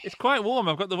it's quite warm.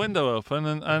 I've got the window open,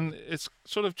 and it's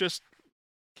sort of just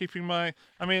keeping my.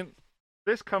 I mean,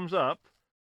 this comes up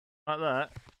like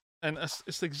that, and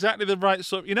it's exactly the right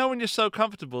sort. When you're so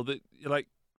comfortable that you're like,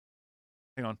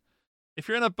 hang on, if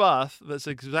you're in a bath that's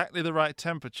exactly the right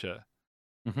temperature,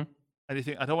 and you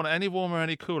think I don't want it any warmer or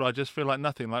any cooler, I just feel like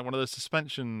nothing, like one of those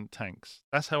suspension tanks.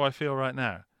 That's how I feel right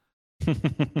now.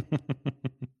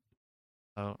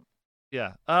 Oh,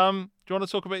 yeah. Do you want to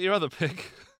talk about your other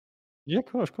pick? Yeah,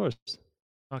 of course.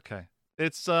 Okay.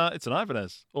 It's an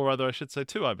Ibanez, or rather, I should say,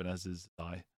 two Ibanez's.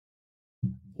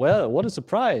 Well, what a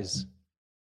surprise!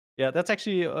 Yeah, that's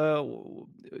actually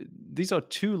these are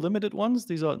two limited ones.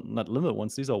 These are not limited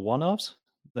ones. These are one-offs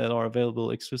that are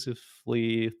available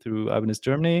exclusively through Ibanez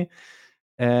Germany,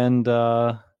 and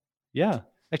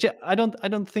actually, I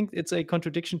don't think it's a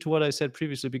contradiction to what I said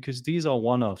previously because these are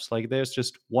one-offs. Like there's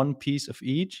just one piece of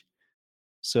each.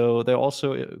 So they're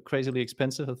also crazily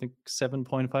expensive. I think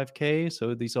 7.5K.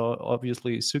 So these are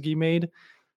obviously Sugi made,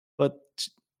 but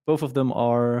both of them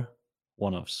are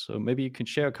one-offs. So maybe you can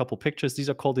share a couple pictures. These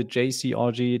are called the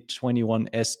JCRG21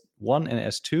 S1 and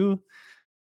S2.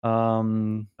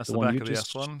 That's the back of the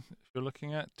S1 if you're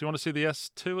looking at. Do you want to see the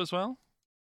S2 as well?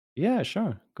 Yeah,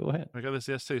 sure. Go ahead. Okay, this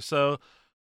is the S2. So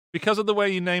because of the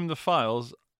way you name the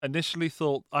files, I initially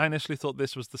thought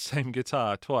this was the same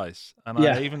guitar twice, and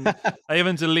I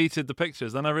even deleted the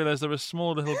pictures. Then I realized there were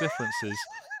small little differences,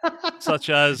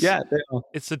 such as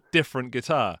it's a different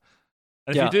guitar.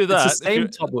 And if you do that, it's the same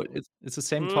top wood. It's the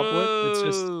same top wood. It's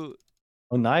just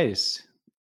nice.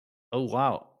 Oh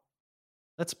wow,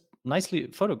 that's nicely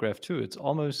photographed too. It's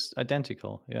almost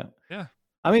identical. Yeah. Yeah.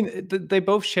 I mean, they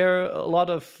both share a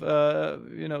lot of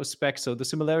specs. So the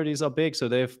similarities are big. So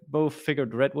they've both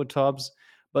figured redwood tops,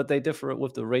 but they differ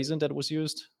with the resin that was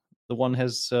used. The one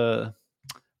has a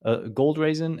gold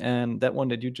resin, and that one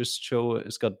that you just show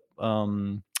has got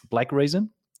black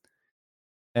resin.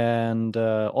 And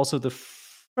also the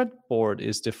fretboard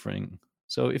is differing.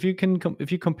 So if you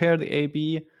compare the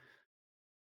AB,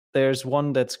 there's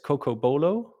one that's Coco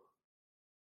Bolo,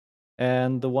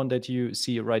 and the one that you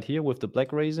see right here with the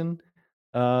black resin,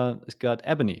 it's got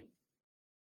ebony.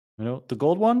 The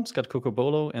gold one's got Coco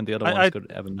Bolo, and the other one's got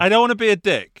ebony. I don't want to be a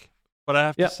dick, but I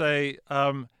have to say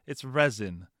it's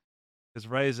resin, because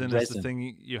resin is the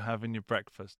thing you have in your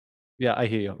breakfast. Yeah, I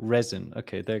hear you. Resin.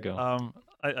 Okay, there you go.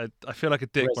 I feel like a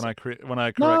dick resin. when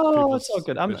I correct people. No, it's all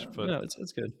good.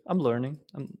 It's good. I'm learning.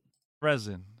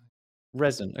 Resin.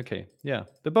 Okay, yeah.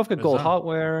 They both got gold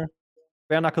hardware.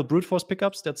 Bare knuckle brute force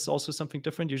pickups. That's also something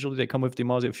different. Usually they come with the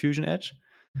Marzio Fusion Edge.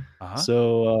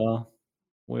 So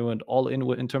we went all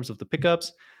in terms of the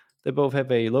pickups. They both have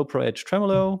a low pro edge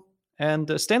tremolo and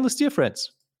stainless steel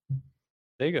frets.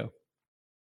 There you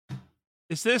go.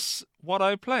 Is this what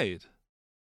I played?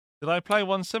 Did I play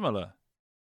one similar?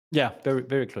 Yeah, very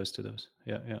very close to those.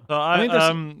 Yeah. So I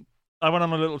went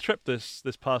on a little trip this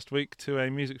past week to a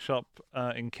music shop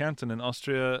in Kärnten in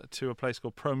Austria, to a place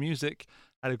called Pro Music.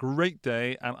 Had a great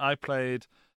day, and I played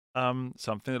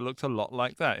something that looked a lot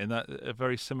like that, in that a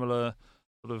very similar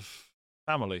sort of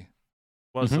family.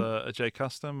 It was a J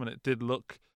Custom, and it did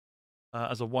look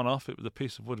as a one-off. The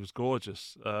piece of wood was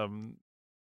gorgeous.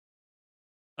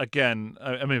 Again,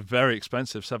 I mean, very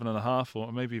expensive, 7.5,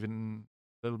 or maybe even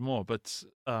a little more. But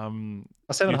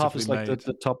 7.5 is like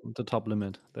the top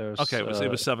limit. There's it was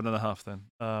 7.5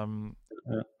 then.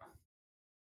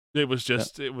 It was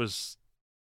just it was.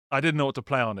 I didn't know what to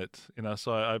play on it,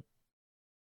 so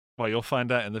well, you'll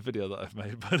find out in the video that I've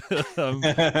made, but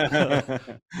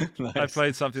nice. I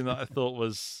played something that I thought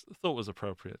was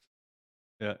appropriate.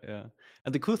 Yeah.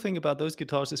 And the cool thing about those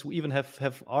guitars is we even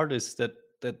have artists that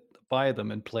buy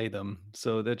them and play them.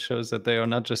 So that shows that they are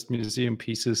not just museum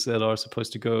pieces that are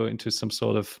supposed to go into some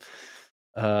sort of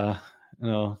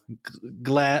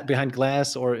behind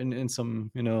glass or in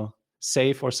some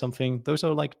safe or something. Those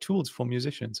are like tools for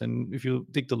musicians, and if you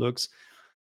dig the looks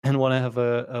and want to have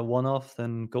a one-off,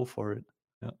 then go for it.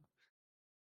 Yeah,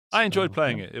 I enjoyed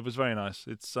playing it. It was very nice.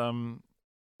 It's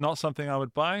not something I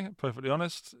would buy, perfectly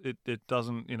honest. It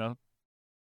doesn't,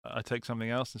 I take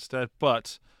something else instead.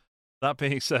 But that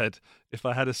being said, if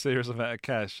I had a serious amount of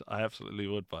cash, I absolutely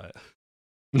would buy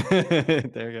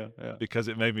it. There you go. Yeah. Because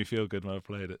it made me feel good when I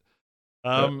played it.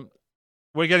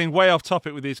 We're getting way off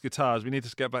topic with these guitars. We need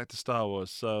to get back to Star Wars.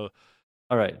 So,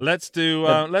 all right, let's do.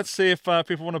 Let's see if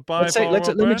people want to buy.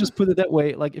 Let me just put it that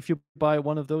way. Like, if you buy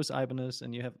one of those Ibanez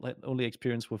and you have only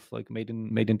experience with like made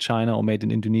in China or made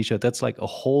in Indonesia, that's like a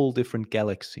whole different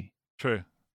galaxy. True.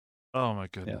 Oh my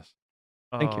goodness.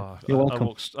 Yeah. Thank you. You're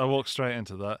welcome. I walked straight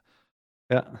into that.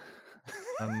 Yeah.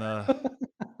 And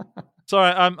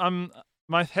sorry, I'm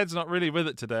my head's not really with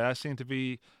it today. I seem to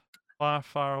be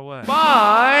far away.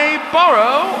 Buy,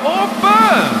 borrow, or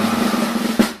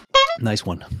burn. Nice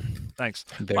one. Thanks.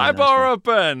 Buy, borrow, or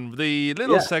burn. The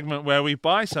little segment where we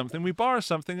buy something, we borrow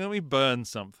something, and we burn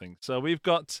something. So we've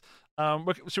got.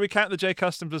 Should we count the J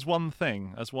Customs as one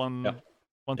thing? As one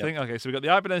thing? Okay. So we've got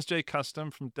the Ibanez J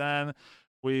Custom from Dan.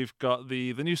 We've got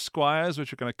the new Squires,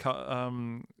 which we're going to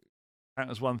count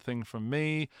as one thing from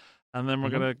me, and then we're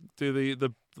going to do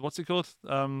the what's it called?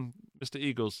 Mr.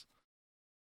 Eagles.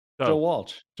 Joe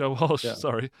Walsh.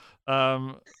 Sorry.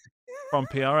 From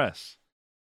PRS.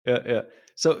 Yeah.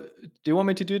 So, do you want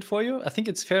me to do it for you? I think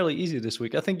it's fairly easy this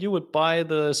week. I think you would buy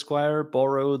the Squire,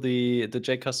 borrow the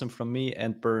J Custom from me,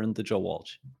 and burn the Joe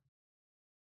Walsh.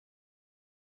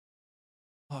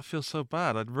 Oh, I feel so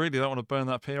bad. I really don't want to burn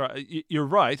that PRS. You're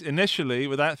right. Initially,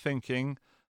 without thinking,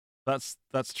 that's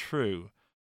true.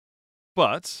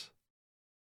 But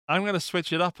I'm going to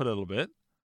switch it up a little bit.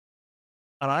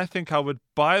 And I think I would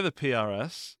buy the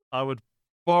PRS, I would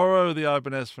borrow the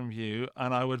Ibanez from you,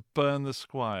 and I would burn the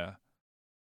Squire.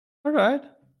 All right.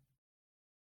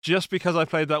 Just because I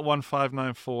played that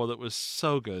 1594 that was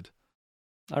so good.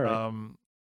 All right.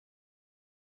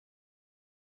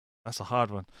 That's a hard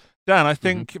one. Dan, I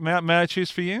think, may I choose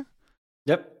for you?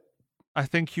 Yep. I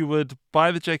think you would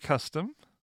buy the J Custom.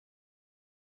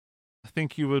 I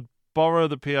think you would borrow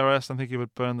the PRS. I think you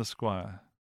would burn the Squire.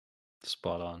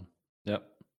 Spot on. Yep.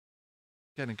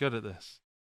 Getting good at this.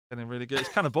 Getting really good. It's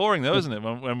kind of boring though, isn't it?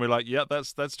 When we're like, yeah,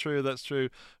 that's true, that's true.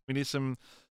 We need some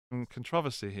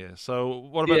controversy here. So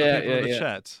what about the people in the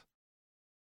chat?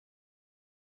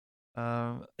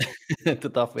 The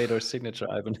Darth Vader signature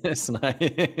Ivan is nice.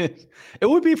 It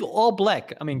would be all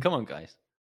black. I mean, come on, guys.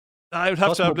 I would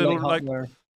have to have little like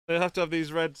they have to have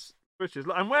these red switches.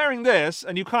 I'm wearing this,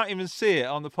 and you can't even see it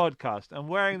on the podcast. I'm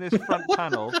wearing this front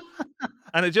panel,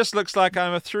 and it just looks like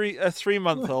I'm a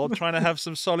 3-month-old trying to have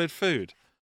some solid food.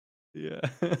 Yeah.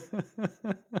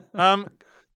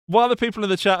 While the people in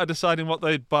the chat are deciding what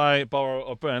they'd buy, borrow,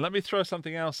 or burn, let me throw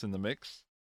something else in the mix.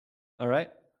 All right.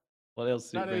 What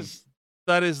else? That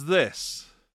is this.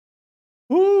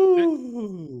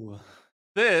 Ooh.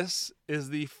 This is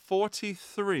the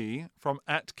 43 from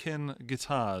Atkin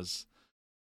Guitars.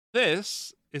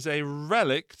 This is a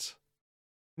relict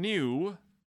new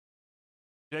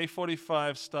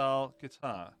J45 style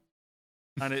guitar,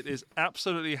 and it is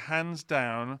absolutely hands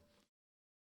down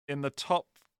in the top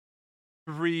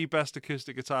 3 best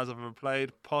acoustic guitars I've ever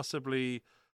played, possibly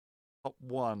top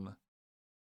 1.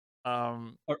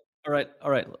 All right.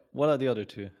 What are the other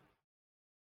 2?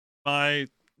 My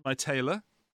Taylor,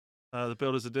 the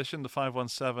Builder's Edition, the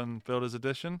 517 Builder's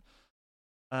Edition,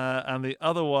 and the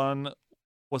other one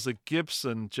was a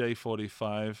Gibson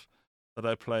J45 that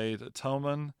I played at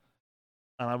Thomann,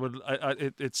 and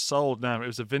it's sold now. It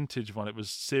was a vintage one. It was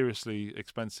seriously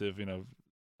expensive, you know.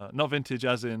 Not vintage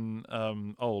as in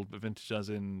old, but vintage as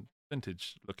in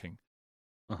vintage looking.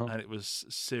 And it was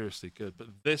seriously good. But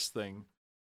this thing,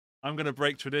 I'm going to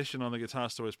break tradition on the Guitar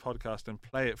Stories podcast and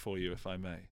play it for you, if I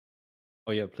may.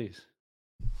 Oh, yeah, please.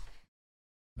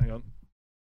 Hang on.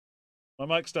 My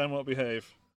mic stand won't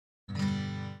behave.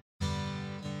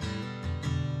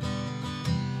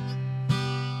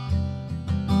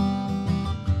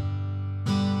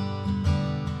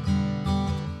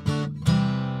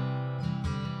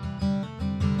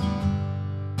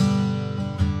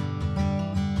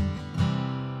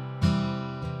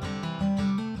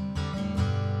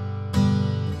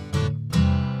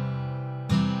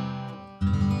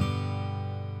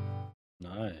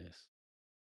 Nice.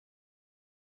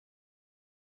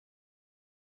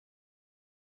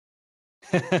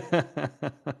 I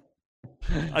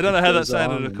don't know how that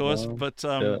sounded, of course, but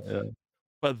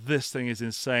but this thing is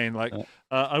insane. Like,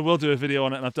 I will do a video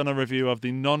on it, and I've done a review of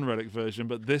the non-relic version.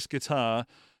 But this guitar,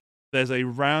 there's a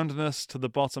roundness to the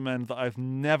bottom end that I've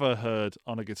never heard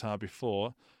on a guitar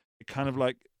before. It kind of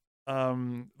like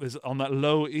there's on that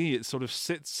low E, it sort of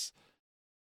sits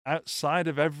outside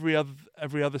of every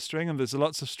other string, and there's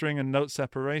lots of string and note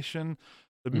separation.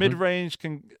 The mid-range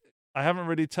I haven't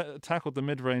really tackled the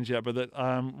mid-range yet, but that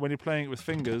when you're playing it with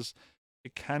fingers,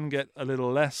 it can get a little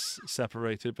less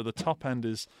separated, but the top end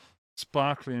is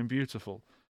sparkly and beautiful.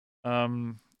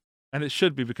 And it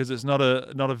should be, because it's not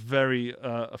a very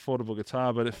affordable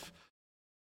guitar, but if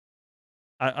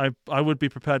I would be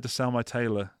prepared to sell my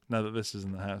Taylor now that this is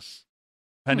in the house,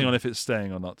 depending on if it's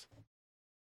staying or not.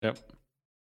 Yep.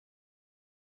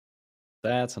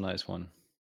 That's a nice one.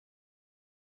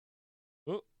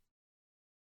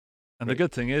 And the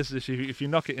good thing is, if you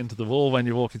knock it into the wall when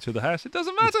you're walking through the house, it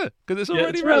doesn't matter because it's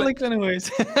already it's relic anyways.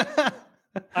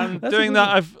 I'm doing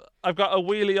that. I've got a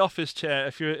wheelie office chair.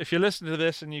 If you're listening to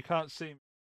this and you can't see me,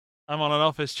 I'm on an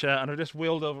office chair and I've just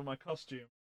wheeled over my costume.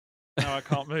 Now I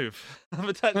can't move. I'm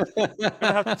gonna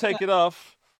have to take it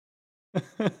off.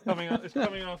 It's coming off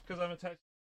because I'm attached.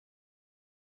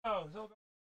 Oh, it's all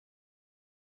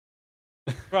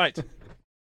gone. Right.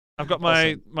 I've got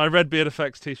my Red Beard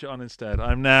Effects t-shirt on instead.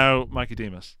 I'm now Mikey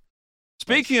Demas.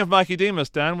 Speaking of Mikey Demas,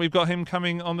 Dan, we've got him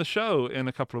coming on the show in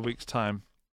a couple of weeks' time.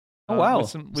 Oh, wow. With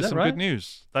some good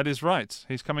news. That is right.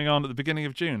 He's coming on at the beginning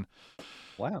of June.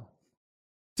 Wow.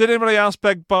 Did anybody else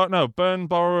burn, borrow, burn,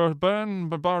 borrow,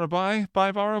 buy,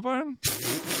 borrow, burn?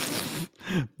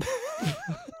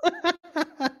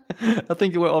 I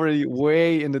think we're already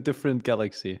way in a different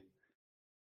galaxy.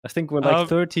 I think we're like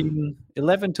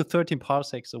 11 to 13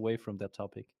 parsecs away from that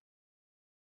topic.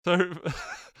 So,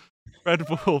 Red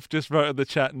Wolf just wrote in the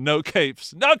chat, no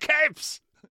capes. No capes!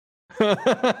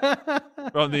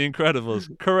 From The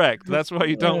Incredibles. Correct. That's why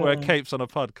you don't wear capes on a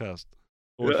podcast.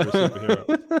 Or if you're a superhero.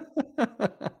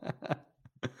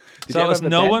 Did you have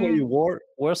no one you wore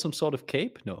some sort of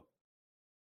cape? No.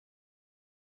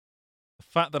 The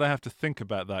fact that I have to think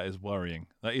about that is worrying.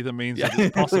 That either means that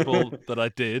it's possible that I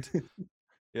did,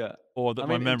 or that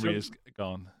my memory is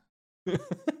gone.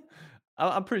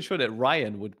 I'm pretty sure that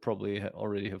Ryan would probably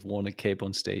already have worn a cape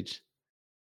on stage.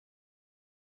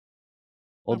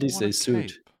 Or at least a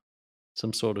suit.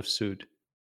 Some sort of suit.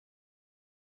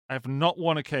 I have not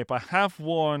worn a cape. I have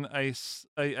worn a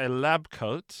lab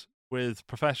coat with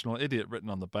 "professional idiot" written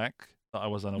on the back that I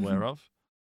was unaware of.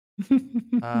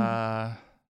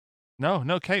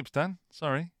 No capes, Dan.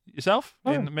 Sorry. Yourself?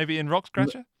 Maybe in Rock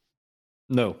Scratcher?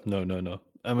 No.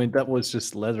 I mean, that was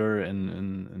just leather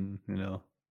and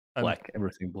black,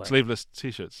 everything black. Sleeveless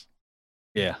t-shirts.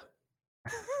 Yeah.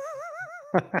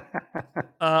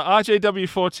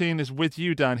 RJW14 is with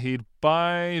you, Dan. He'd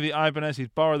buy the Ibanez,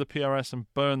 he'd borrow the PRS, and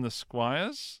burn the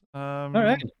Squires. All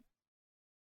right.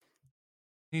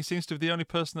 He seems to be the only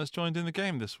person that's joined in the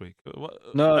game this week.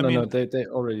 No. They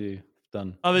already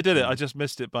done. Oh, they did it. I just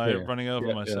missed it by running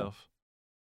over myself.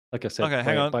 Like I said, okay,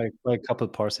 hang on. By a couple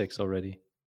of parsecs already.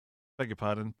 Beg your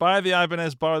pardon. Buy the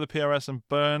Ibanez, borrow the PRS, and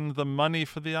burn the money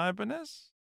for the Ibanez?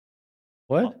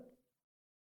 What?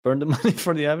 Burn the money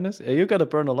for the Ibanez? Yeah, you got to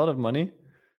burn a lot of money.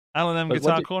 Alan M.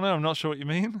 Guitar Corner, I'm not sure what you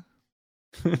mean.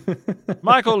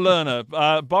 Michael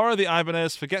Lerner, borrow the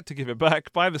Ibanez, forget to give it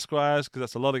back, buy the Squires because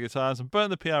that's a lot of guitars, and burn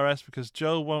the PRS because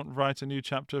Joe won't write a new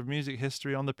chapter of music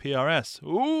history on the PRS.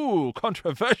 Ooh,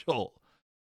 controversial.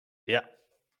 Yeah.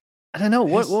 I don't know.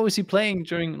 What was he playing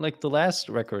during like the last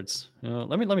records?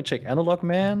 Let me check. Analog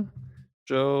Man,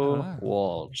 Joe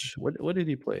Walsh. What did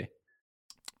he play?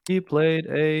 He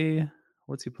played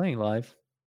what's he playing live?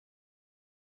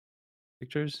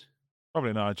 Pictures?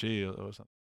 Probably an RG or something.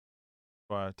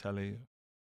 Or telly.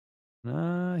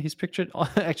 He's pictured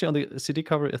actually on the CD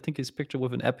cover. I think he's pictured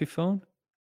with an Epiphone.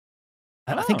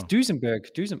 I think Duesenberg.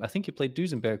 I think he played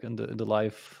Duesenberg in the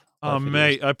live. Oh,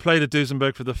 mate, I played a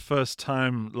Duesenberg for the first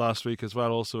time last week as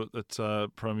well, also at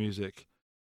Pro Music.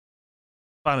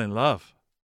 Fell in love.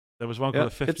 There was one called a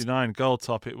 59 Gold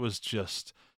Top. It was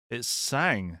just, it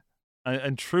sang.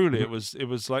 And truly, it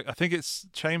was like, I think it's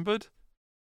chambered.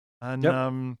 And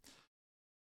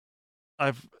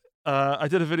I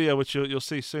did a video, which you'll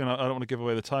see soon. I don't want to give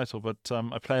away the title, but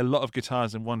I play a lot of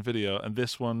guitars in one video, and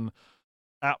this one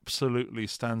absolutely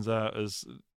stands out as,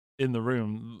 in the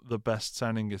room, the best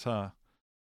sounding guitar.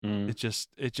 It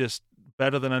just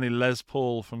better than any Les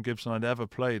Paul from Gibson I'd ever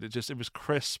played. It was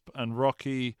crisp and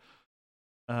rocky,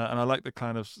 and I like the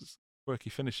kind of quirky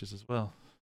finishes as well.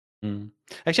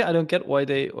 Actually, I don't get why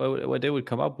they would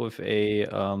come up with a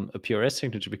PRS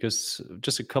signature, because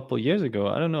just a couple of years ago,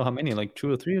 I don't know how many, like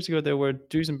 2 or 3 years ago, there were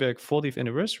Duesenberg 40th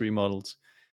anniversary models,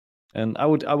 and I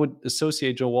would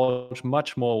associate Joe Walsh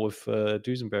much more with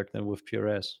Duesenberg than with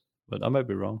PRS, but I might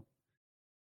be wrong.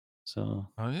 So.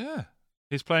 Oh yeah,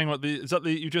 he's playing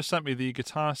you just sent me the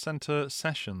Guitar Center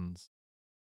Sessions.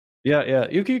 Yeah.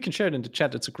 You can share it in the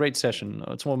chat. It's a great session.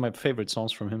 It's one of my favorite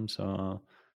songs from him. So.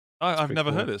 I've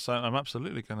never heard it, so I'm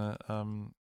absolutely gonna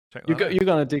check that out. You're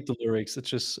gonna dig the lyrics. It's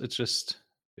just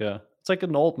yeah. It's like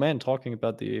an old man talking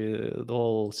about the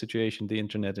whole situation, the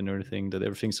internet and everything. That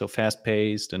everything's so fast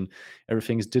paced and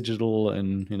everything's digital,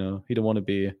 and he don't want to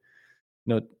be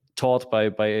taught by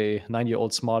a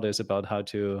 9-year-old smartass about how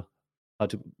to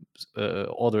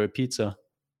order a pizza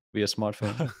via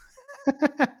smartphone,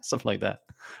 stuff like that,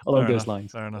 along those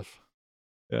lines. Fair enough.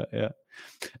 Yeah.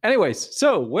 Anyways,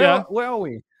 so where are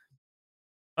we?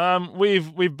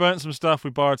 We've burnt some stuff, we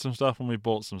borrowed some stuff, and we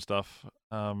bought some stuff.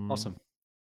 Awesome.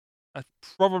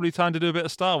 It's probably time to do a bit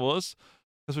of Star Wars,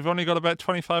 because we've only got about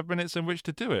 25 minutes in which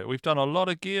to do it. We've done a lot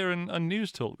of gear and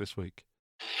news talk this week.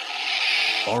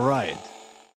 All right.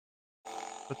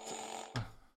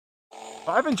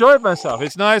 But I've enjoyed myself.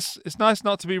 It's nice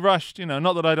not to be rushed.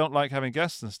 Not that I don't like having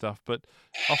guests and stuff, but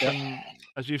often,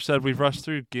 as you've said, we've rushed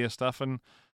through gear stuff, and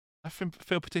I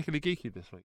feel particularly geeky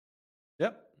this week.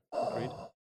 Yep. Agreed.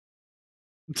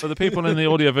 For the people in the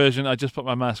audio version, I just put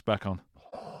my mask back on.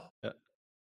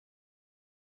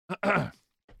 Yeah.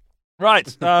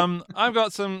 Right. I've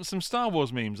got some Star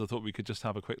Wars memes I thought we could just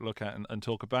have a quick look at and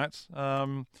talk about.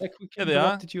 Here they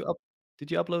are. Did you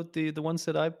upload the ones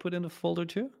that I put in the folder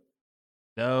too?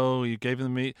 No, you gave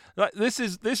them me. This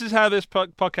is how this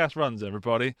podcast runs,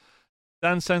 everybody.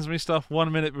 Dan sends me stuff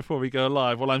 1 minute before we go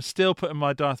live. Well, I'm still putting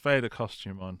my Darth Vader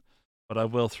costume on, but I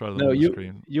will throw them on the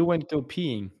screen. You went to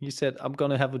peeing. You said, I'm going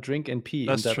to have a drink and pee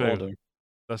in that order.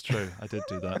 That's true. I did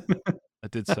do that. I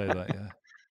did say that, yeah.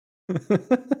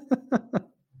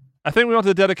 I think we want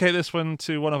to dedicate this one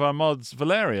to one of our mods,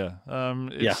 Valeria.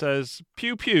 It says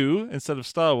pew pew instead of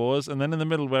Star Wars, and then in the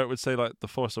middle where it would say like The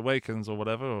Force Awakens or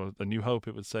whatever, or The New Hope,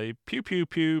 it would say pew pew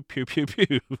pew pew pew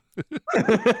pew.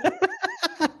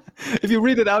 If you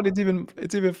read it out, it's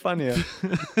even funnier.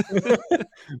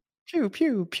 Pew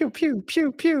pew pew pew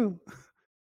pew pew.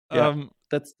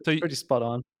 That's pretty spot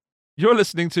on. You're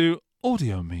listening to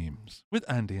Audio Memes with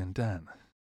Andy and Dan.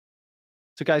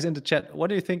 So, guys in the chat, what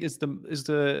do you think is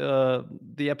the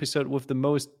episode with the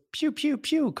most pew pew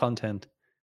pew content?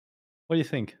 What do you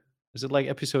think? Is it like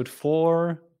episode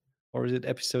 4, or is it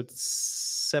episode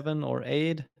 7 or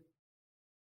 8?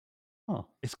 Oh,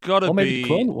 It's got to or maybe be. the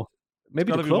Clone War.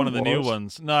 Maybe It's got the to be Clone one of the new Wars.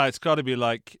 ones. No, it's got to be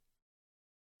like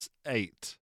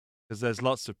 8, because there's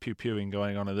lots of pew-pewing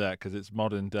going on in there. Because it's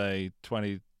modern day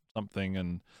 20 something,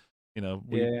 and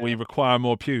we require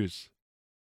more pews.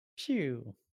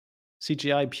 Pew.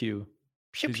 CGI pew.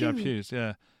 Pew, CGI pew. pews,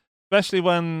 yeah. Especially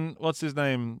when what's his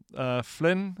name?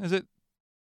 Flynn, is it?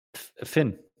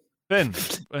 Finn. Finn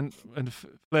and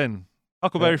Flynn,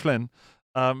 Huckleberry Flynn.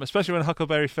 Especially when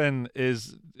Huckleberry Finn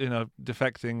is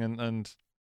defecting and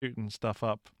shooting stuff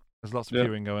up. There's lots of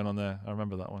pewing going on there. I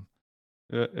remember that one.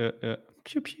 Yeah.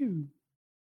 Pew pew.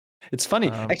 It's funny.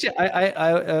 Actually,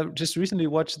 I just recently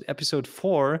watched episode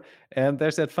 4, and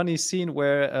there's that funny scene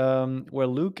where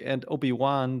Luke and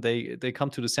Obi-Wan they come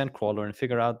to the Sandcrawler and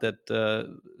figure out that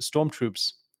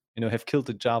stormtroops have killed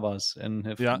the Jawas and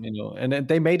have and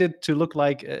they made it to look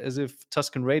like as if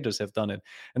Tusken Raiders have done it.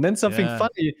 And then something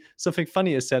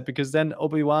funny is said, because then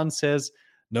Obi-Wan says,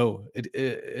 "No,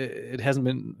 it hasn't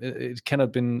been. It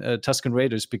cannot been Tusken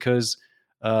Raiders because."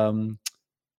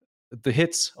 The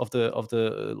hits of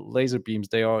the laser beams,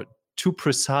 they are too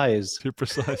precise.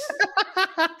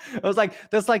 I was like,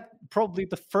 that's like probably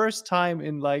the first time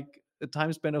in like a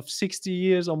time span of 60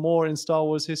 years or more in Star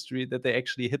Wars history that they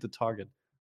actually hit the target.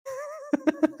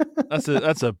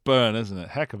 That's a burn, isn't it?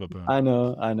 Heck of a burn. I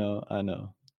know.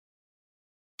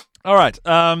 All right.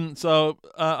 So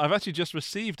I've actually just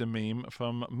received a meme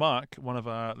from Mark, one of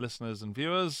our listeners and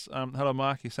viewers. Hello,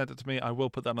 Mark. He sent it to me. I will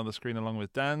put that on the screen along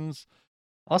with Dan's.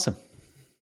 Awesome.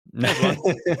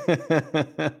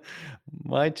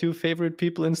 My 2 favorite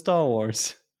people in Star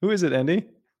Wars. Who is it, Andy?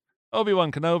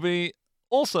 Obi-Wan Kenobi.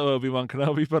 Also Obi-Wan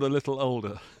Kenobi, but a little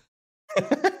older.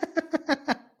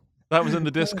 That was in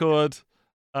the Discord.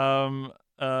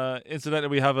 Incidentally,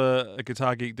 we have a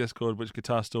Guitar Geek Discord, which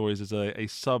Guitar Stories is a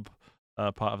sub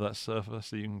part of that server,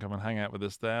 so you can come and hang out with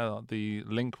us there. The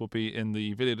link will be in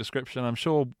the video description. I'm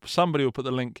sure somebody will put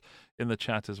the link in the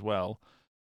chat as well.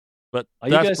 But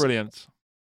that's brilliant.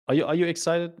 Are you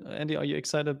excited, Andy? Are you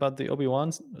excited about the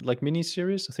Obi-Wan mini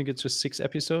series? I think it's just 6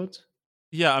 episodes.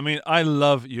 Yeah, I mean, I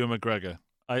love Ewan McGregor.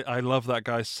 I love that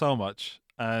guy so much,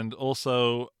 and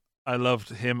also I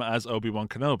loved him as Obi-Wan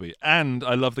Kenobi, and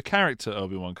I love the character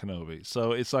Obi-Wan Kenobi.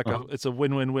 So it's like it's a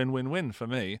win-win-win-win-win for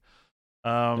me.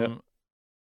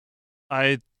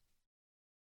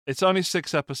 It's only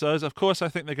 6 episodes. Of course, I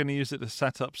think they're going to use it to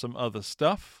set up some other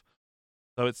stuff.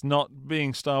 So it's not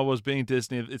being Star Wars, being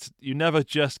Disney. You never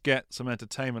just get some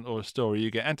entertainment or a story. You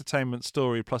get entertainment,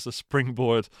 story, plus a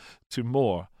springboard to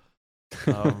more.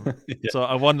 So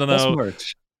I want to know,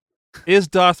 is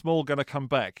Darth Maul going to come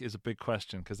back? Is a big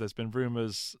question, because there's been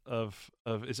rumors of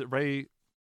is it Ray? I'm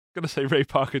going to say Ray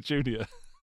Parker Jr.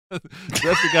 That's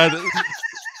the guy that.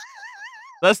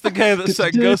 That's the guy that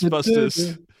sang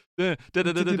Ghostbusters.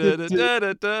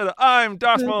 I'm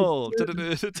Darth Maul.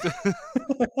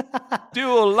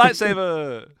 Dual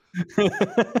lightsaber.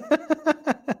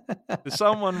 There's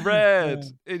someone red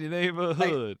in your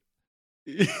neighborhood,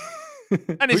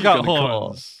 and he's got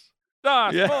horns.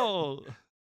 Darth Maul.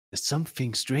 There's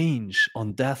something strange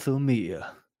on Dathomir.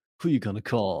 Who you gonna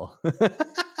call?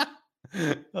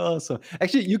 Awesome.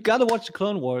 Actually, you gotta watch the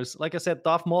Clone Wars. Like I said,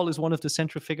 Darth Maul is one of the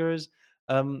central figures.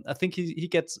 I think he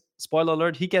gets, spoiler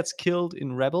alert, he gets killed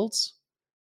in Rebels.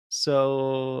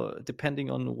 So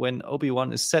depending on when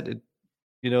Obi-Wan is set, it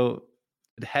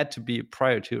had to be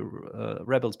prior to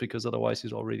Rebels, because otherwise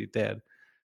he's already dead.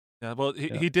 Yeah, well,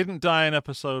 he didn't die in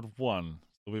episode 1.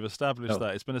 We've established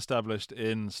that. It's been established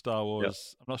in Star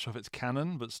Wars. I'm not sure if it's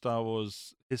canon, but Star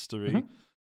Wars history.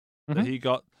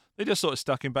 That they just sort of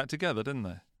stuck him back together, didn't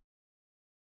they?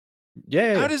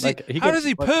 Yeah. How does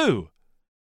he poo?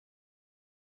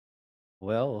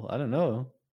 Well, I don't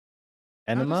know.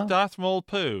 Enema? How does Darth Maul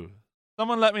poo?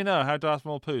 Someone let me know how Darth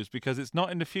Maul poos, because it's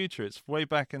not in the future. It's way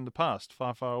back in the past,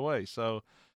 far, far away. So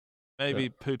maybe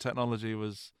poo technology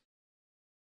was...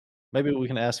 Maybe we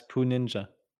can ask Poo Ninja.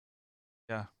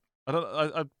 Yeah.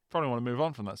 I probably want to move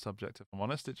on from that subject, if I'm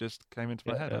honest. It just came into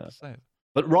my head. I had to say it.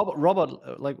 But Robert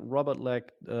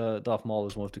Darth Maul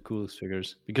is one of the coolest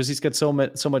figures, because he's got so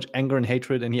much anger and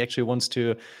hatred, and he actually wants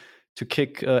to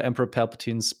kick Emperor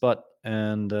Palpatine's butt.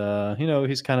 And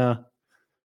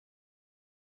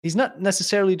he's not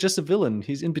necessarily just a villain.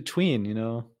 He's in between.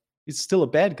 He's still a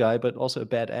bad guy, but also a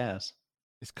badass.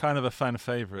 It's kind of a fan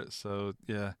favorite, so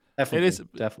yeah. Definitely.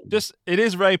 It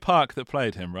is Ray Park that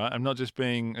played him, right? I'm not just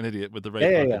being an idiot with the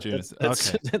Ray Park Jr.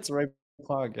 That's Ray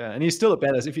Park, yeah. And he's still a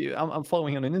badass. I'm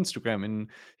following him on Instagram, and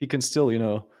he can still,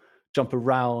 jump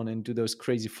around and do those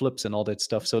crazy flips and all that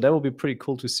stuff. So that would be pretty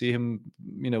cool to see him,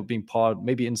 being part,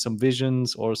 maybe in some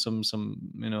visions or some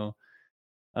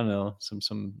I don't know,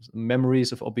 some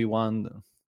memories of Obi-Wan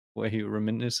where he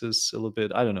reminisces a little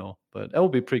bit. I don't know, but that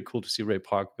would be pretty cool to see Ray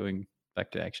Park going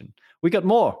back to action. We got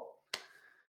more.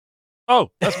 Oh,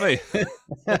 that's me.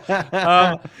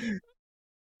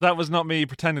 That was not me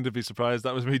pretending to be surprised.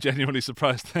 That was me genuinely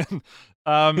surprised then.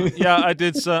 Yeah, I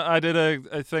did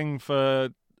a thing for...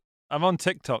 I'm on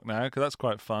TikTok now because that's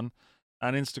quite fun,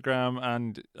 and Instagram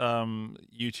and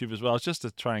YouTube as well, just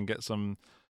to try and get some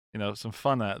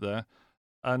fun out there.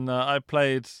 And I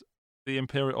played the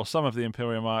Imperial, or some of the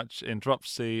Imperial March in Drop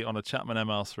C on a Chapman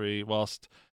ML3 whilst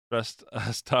dressed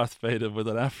as Darth Vader with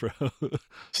an afro.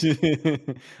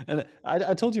 And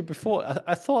I told you before,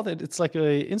 I thought that it's like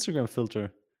a Instagram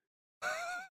filter.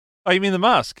 Oh, you mean the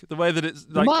mask? The way that it's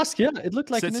The mask, yeah, it looked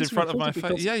like sits an in front of Instagram my filter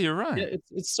face. because, Yeah, you're right. yeah,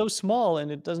 it's so small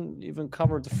and it doesn't even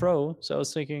cover the fro. So I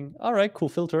was thinking, all right, cool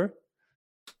filter.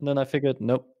 And then I figured,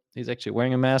 nope, he's actually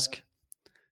wearing a mask.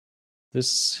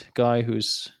 This guy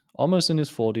who's almost in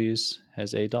his 40s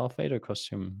has a Darth Vader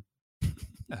costume,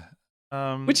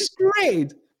 which is great.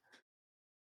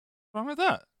 What's wrong with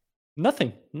that?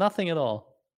 Nothing at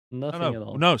all. Nothing at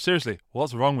all. No, seriously,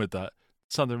 what's wrong with that?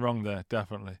 Something wrong there,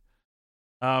 definitely.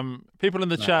 People in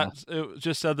the chat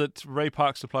just said that Ray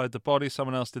Park supplied the body,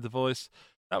 someone else did the voice.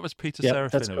 That was Peter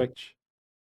Serafinovich,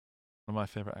 one of my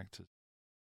favorite actors.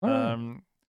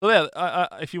 So yeah,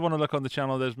 if you want to look on the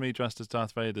channel, there's me dressed as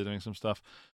Darth Vader doing some stuff.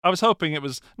 I was hoping it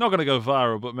was not going to go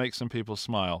viral, but make some people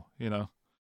smile, It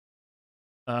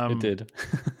did.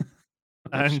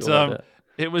 And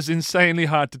it was insanely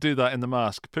hard to do that in the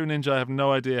mask. Poo Ninja, I have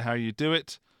no idea how you do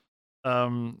it.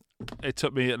 It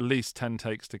took me at least 10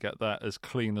 takes to get that as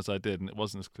clean as I did, and it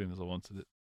wasn't as clean as I wanted it.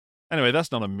 Anyway,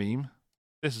 that's not a meme.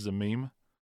 This is a meme.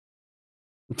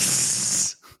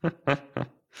 It's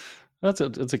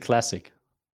a classic.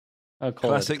 I'll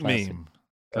call classic it classic meme.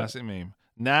 Classic meme.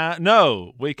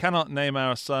 No, we cannot name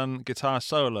our son Guitar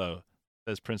Solo,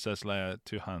 says Princess Leia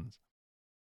to Hans.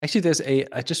 Actually,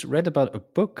 I just read about a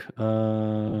book,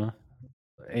 a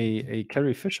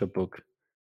Carrie Fisher book.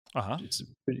 Uh-huh. It's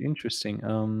pretty interesting.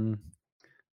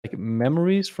 Like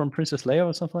Memories from Princess Leia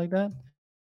or something like that.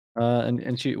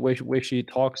 And she where she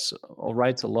talks or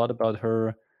writes a lot about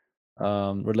her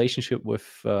relationship with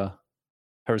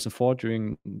Harrison Ford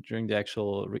during the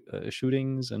actual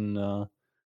shootings, and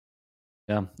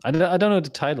yeah, I don't know the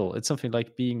title. It's something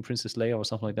like Being Princess Leia or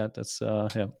something like that. That's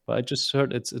yeah, but I just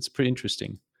heard it's pretty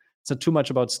interesting. It's not too much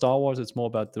about Star Wars. It's more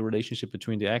about the relationship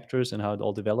between the actors and how it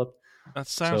all developed. That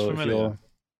sounds familiar.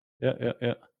 Yeah.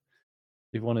 If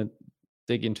you want to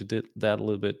dig into that a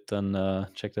little bit, then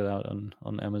check that out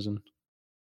on Amazon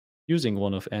using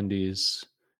one of Andy's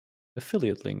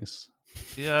affiliate links.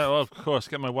 Yeah, well, of course,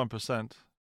 get my 1%.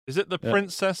 Is it the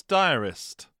Princess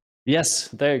Diarist? Yes,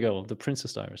 there you go, the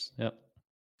Princess Diarist. Yeah,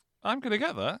 I'm gonna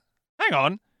get that. Hang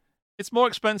on, it's more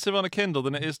expensive on a Kindle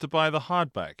than it is to buy the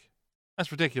hardback.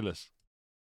 That's ridiculous.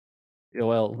 Yeah,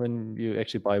 well, when you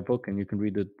actually buy a book and you can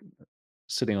read it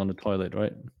sitting on the toilet,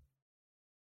 right?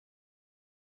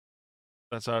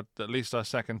 That's at least our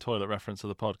second toilet reference of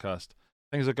the podcast.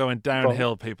 Things are going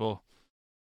downhill, people.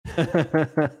 Is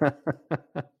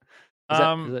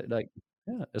that like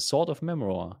a sort of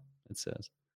memoir? It says.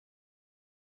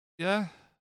 Yeah,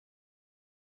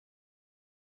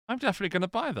 I'm definitely going to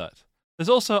buy that. There's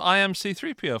also I Am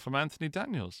C-3PO from Anthony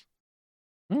Daniels.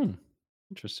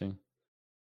 Interesting.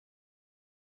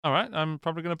 All right, I'm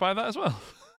probably going to buy that as well.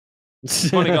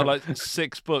 I've only got like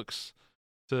 6 books.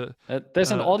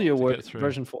 There's an audio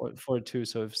version for it too,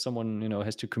 so if someone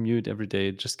has to commute every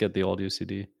day, just get the audio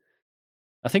CD.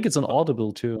 I think it's on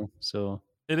Audible too, so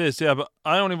it is, yeah, but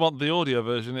I only want the audio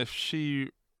version if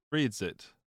she reads it.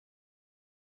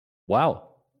 Wow,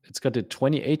 it's got the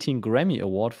 2018 Grammy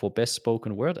Award for Best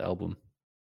Spoken Word Album.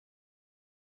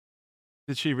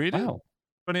 Did she read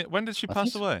it? When did she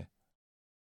pass away?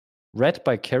 Read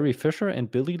by Carrie Fisher and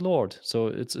Billy Lord, so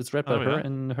it's read by her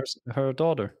and her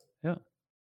daughter. Yeah.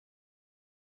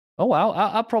 Oh wow,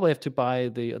 I'll probably have to buy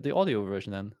the audio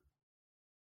version then.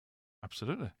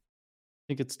 Absolutely. I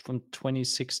think it's from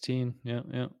 2016.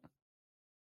 Yeah.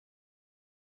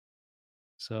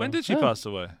 So when did she pass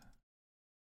away?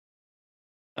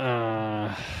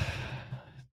 3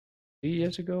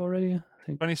 years ago already, I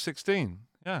think. 2016.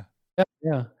 Yeah.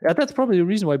 Yeah. That's probably the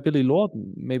reason why Billy Lord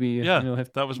maybe.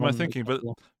 That was my thinking, but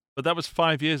that was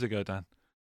 5 years ago, Dan.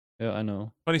 Yeah, I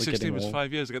know. 2016 was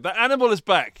 5 years ago. That animal is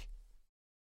back.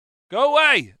 Go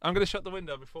away! I'm going to shut the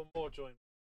window before more join.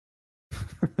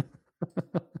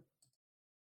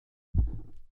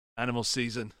 Animal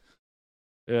season.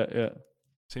 Yeah.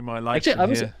 See my lights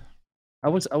Actually, from here.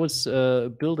 I was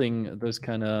building those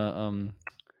kind of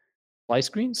fly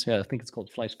screens. Yeah, I think it's called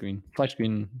fly screen. Fly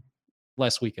screen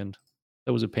last weekend.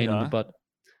 That was a pain in the Yeah. butt.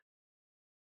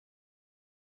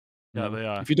 Yeah, they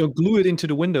are. If you don't glue it into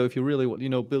the window, if you really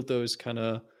build those kind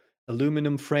of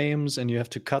aluminum frames, and you have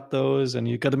to cut those, and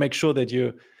you got to make sure that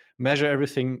you measure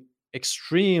everything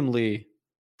extremely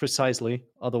precisely,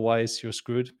 otherwise you're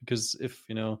screwed. Because if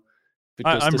it goes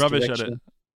I'm this rubbish at it. direction.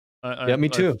 I, Me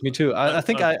too. I I've-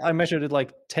 think I've- I measured it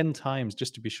like 10 times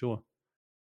just to be sure.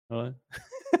 All right.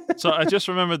 So I just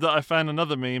remembered that I found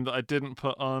another meme that I didn't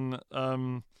put on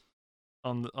the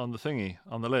thingy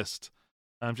on the list.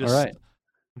 I'm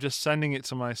just sending it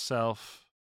to myself.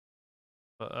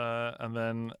 And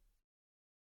then,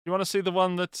 you want to see the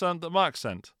one that Mark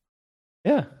sent?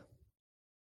 Yeah.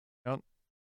 Yeah.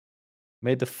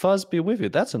 May the fuzz be with you.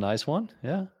 That's a nice one.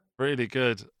 Yeah. Really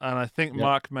good. And I think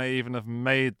Mark may even have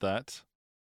made that.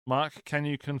 Mark, can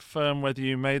you confirm whether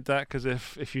you made that? Because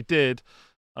if you did,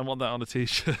 I want that on a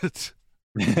t-shirt.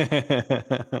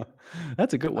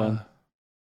 That's a good one.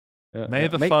 May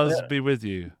the fuzz be with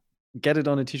you. Get it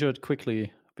on a t-shirt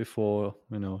quickly before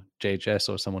JHS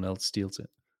or someone else steals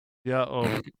it. Yeah,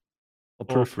 or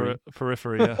periphery.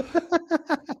 Periphery, yeah.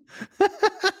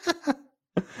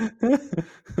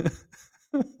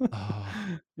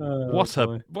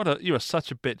 You are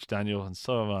such a bitch, Daniel, and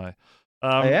so am I.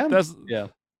 I am. There's the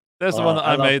one that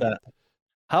I made. That.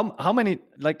 How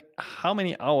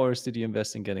many hours did you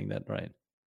invest in getting that right?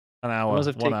 An hour.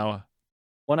 1 hour.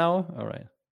 1 hour? All right.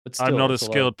 But still, I'm not a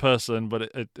skilled person,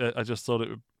 but I just thought it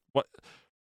would.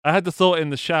 I had the thought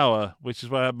in the shower, which is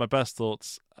where I had my best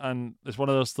thoughts, and it's one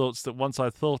of those thoughts that once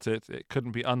I thought it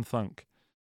couldn't be unthunk.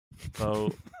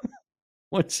 So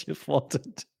once you thought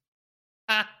it.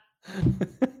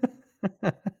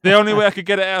 The only way I could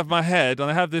get it out of my head,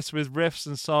 and I have this with riffs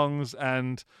and songs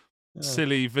and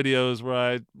silly videos where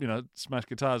I, smash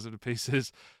guitars into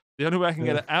pieces. The only way I can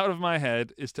get it out of my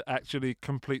head is to actually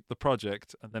complete the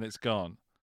project, and then it's gone.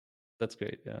 That's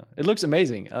great. Yeah, it looks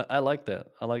amazing. I like that.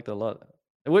 I like that a lot.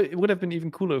 It would have been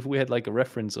even cooler if we had like a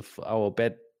reference of our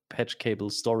bad patch cable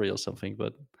story or something,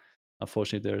 but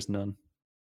unfortunately, there's none.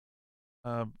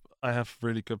 I have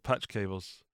really good patch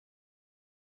cables.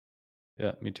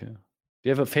 Yeah, me too. Do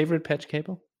you have a favorite patch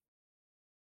cable?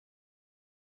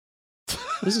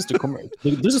 This is the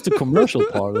commercial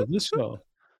part of this show.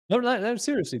 No,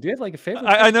 seriously. Do you have like a favorite?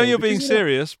 I know you're being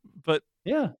serious, but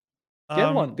yeah,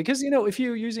 get one, because if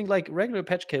you're using like regular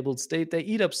patch cables, they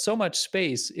eat up so much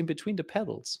space in between the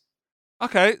pedals.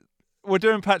 Okay, we're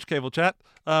doing patch cable chat.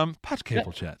 Patch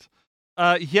cable chat.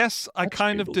 Yes, I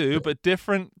kind of do, but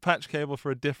different patch cable for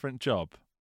a different job.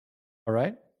 All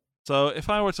right. So if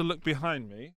I were to look behind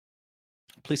me,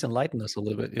 please enlighten us a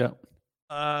little bit. Yeah.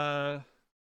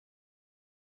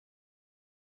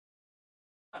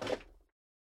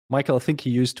 Michael, I think he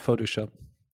used Photoshop.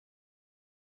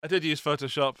 I did use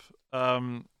Photoshop,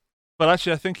 but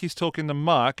actually I think he's talking to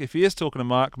Mark. If he is talking to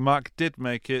Mark, Mark did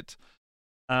make it,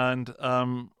 and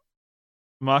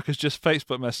Mark has just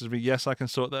Facebook messaged me, yes, I can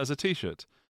sort that as a t-shirt.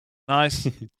 Nice.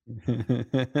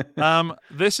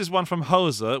 This is one from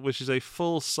Hoser, which is a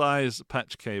full-size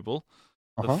patch cable,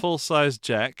 the full-size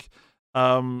jack,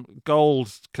 gold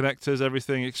connectors,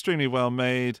 everything extremely well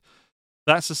made.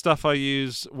 That's the stuff I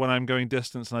use when I'm going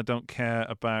distance and I don't care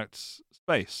about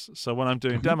space. So when I'm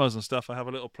doing demos and stuff, I have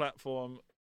a little platform,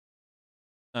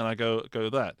 and I go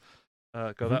that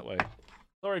way.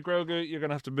 Sorry, Grogu, you're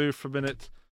gonna have to move for a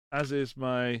minute. As is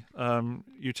my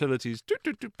utilities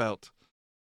belt.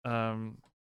 That's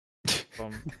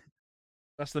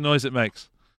the noise it makes.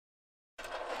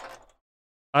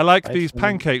 I like these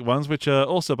pancake ones, which are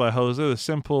also by Hoser. The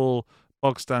simple,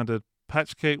 bog standard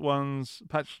pancake ones.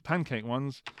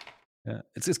 Yeah,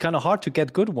 it's kind of hard to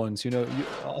get good ones.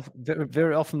 Very,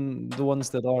 very often the ones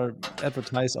that are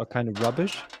advertised are kind of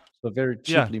rubbish, so very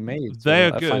cheaply made. They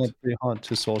are good. I find it pretty hard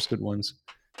to source good ones.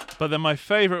 But then my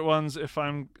favorite ones,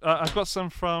 I've got some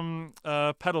from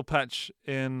Pedal Patch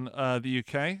in the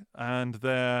UK, and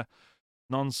they're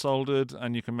non-soldered,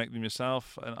 and you can make them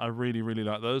yourself. And I really, really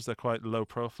like those. They're quite low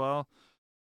profile.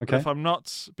 Okay. But if I'm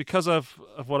not, because of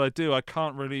what I do, I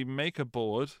can't really make a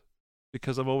board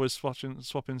because I'm always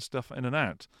swapping stuff in and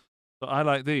out. But I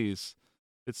like these.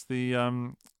 It's the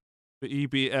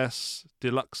EBS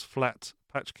Deluxe Flat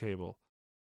Patch Cable.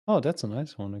 Oh, that's a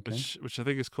nice one. Okay. Which I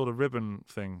think is called a ribbon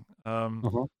thing.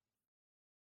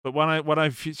 But when I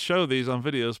show these on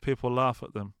videos, people laugh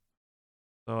at them,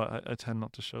 so I tend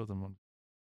not to show them on.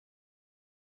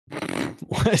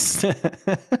 What is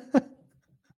that?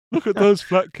 Look at those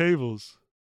flat cables.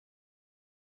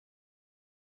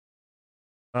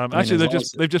 Actually,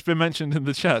 they've just been mentioned in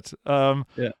the chat.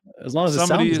 Yeah, as long as the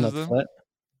sound is not flat.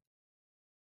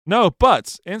 No,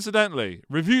 but incidentally,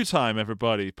 review time,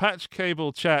 everybody. Patch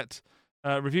cable chat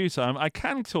review time. I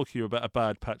can talk to you about a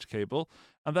bad patch cable,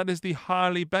 and that is the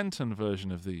Harley Benton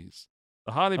version of these.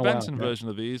 The Harley Benton version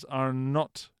of these are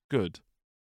not good.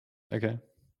 Okay.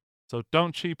 So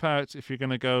don't cheap out if you're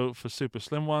going to go for super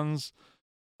slim ones.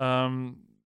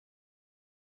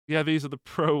 Yeah, these are the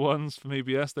pro ones from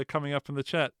EBS. They're coming up in the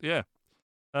chat. Yeah.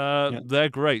 They're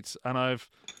great. And I've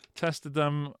tested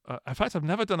them. In fact, I've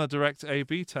never done a direct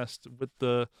A/B test with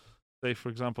the, say, for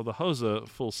example, the Hoser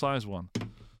full-size one.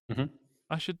 Mm-hmm.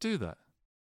 I should do that.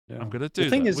 Yeah. I'm going to do that. The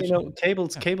thing is,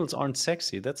 cables aren't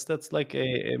sexy. That's like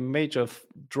a major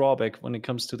drawback when it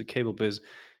comes to the cable biz.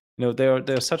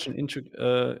 They're such an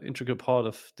intricate part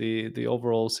of the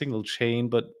overall signal chain,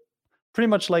 but pretty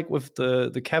much like with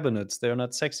the cabinets, they're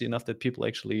not sexy enough that people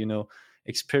actually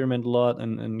experiment a lot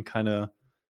and kind of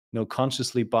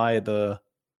consciously buy the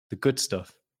good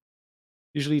stuff.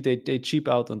 Usually they cheap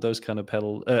out on those kind of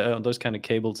on those kind of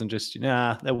cables and just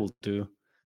that will do,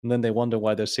 and then they wonder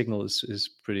why their signal is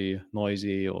pretty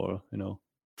noisy or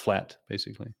flat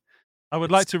basically. I would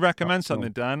like to recommend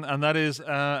something, Dan, and that is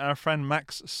our friend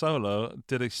Max Solo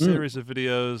did a series of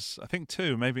videos, I think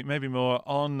 2, maybe more,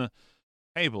 on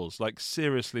cables, like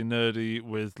seriously nerdy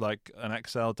with like an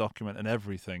Excel document and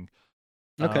everything.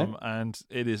 Okay. And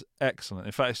it is excellent.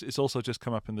 In fact, it's also just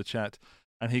come up in the chat,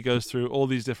 and he goes through all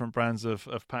these different brands of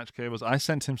patch cables. I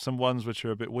sent him some ones which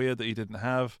are a bit weird that he didn't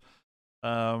have,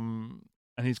 and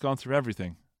he's gone through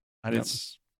everything. And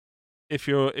it's if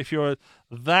you're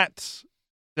that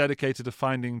dedicated to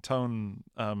finding tone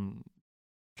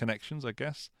connections, I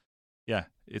guess,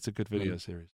 it's a good video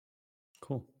series.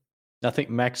 Cool. I think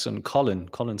Max and Colin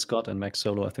Scott and Max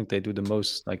Solo, I think they do the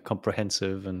most like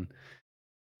comprehensive and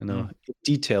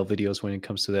detailed videos when it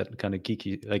comes to that kind of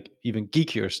geeky, like even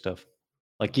geekier stuff,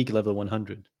 like Geek Level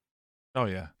 100. Oh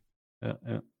yeah.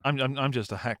 I'm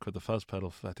just a hack with the fuzz pedal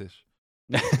fetish.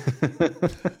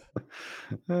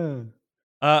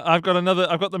 I've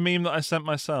got the meme that I sent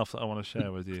myself that I want to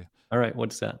share with you. All right,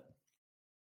 what's that?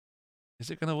 Is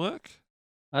it going to work?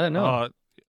 I don't know.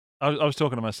 I was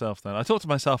talking to myself then. I talk to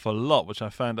myself a lot, which I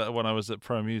found out when I was at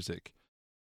Pro Music.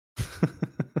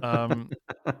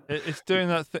 It's doing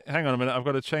that thing. Hang on a minute. I've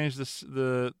got to change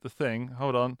the thing.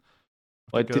 Hold on.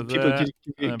 Wait, did people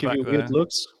give you weird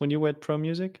looks when you were at Pro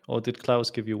Music? Or did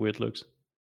Klaus give you weird looks?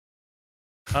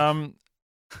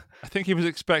 I think he was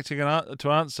expecting to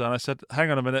answer, and I said,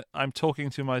 hang on a minute. I'm talking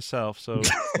to myself, so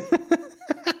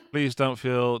please don't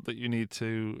feel that you need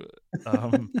to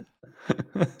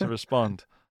respond.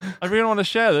 I really want to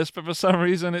share this, but for some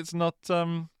reason it's not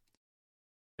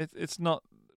it's not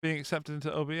being accepted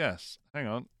into OBS. Hang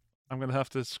on. I'm going to have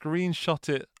to screenshot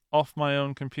it off my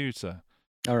own computer.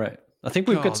 All right. I think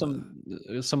we've got some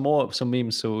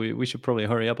memes, so we should probably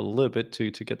hurry up a little bit to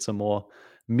get some more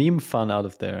meme fun out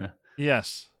of there.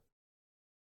 Yes.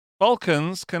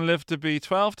 Falcons can live to be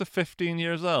 12 to 15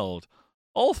 years old.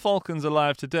 All falcons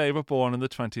alive today were born in the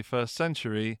 21st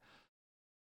century.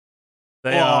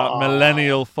 They are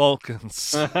millennial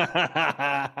falcons.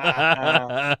 I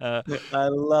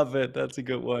love it. That's a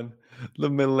good one.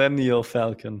 The millennial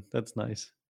falcon. That's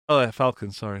nice. Oh, yeah, falcon.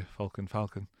 Sorry, falcon.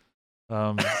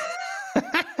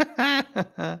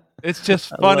 It's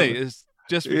just funny. It's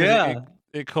just because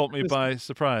it caught me by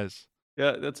surprise.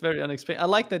 Yeah, that's very unexpected. I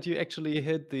like that you actually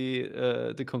hit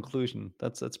the conclusion.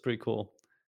 That's pretty cool.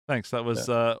 Thanks. That was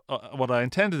what I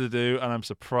intended to do, and I'm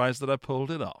surprised that I pulled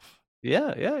it off.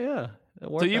 Yeah.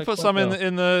 So you put some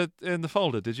in the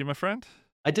folder, did you, my friend?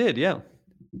 I did, yeah.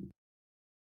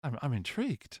 I'm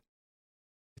intrigued.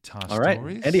 Guitar All right.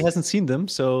 stories. Eddie hasn't seen them,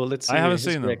 so let's see. I haven't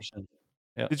seen reaction. them.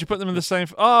 Yeah. Did you put them in the same?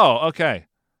 Oh, okay.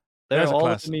 There's all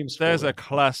the memes. There's a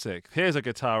classic. Here's a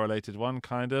guitar-related one,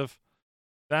 kind of.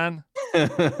 Dan?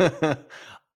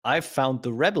 I found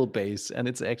the Rebel bass, and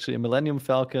it's actually a Millennium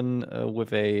Falcon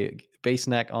with a bass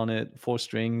neck on it, 4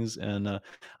 strings, and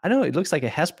I know it looks like a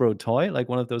Hasbro toy, like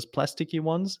one of those plasticky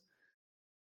ones.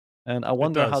 And I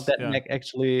wonder how that neck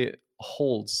actually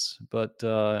holds, but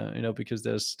because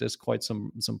there's quite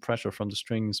some pressure from the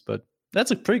strings. But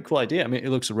that's a pretty cool idea. I mean, it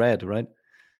looks rad, right?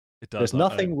 It does. There's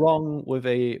nothing wrong with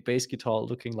a bass guitar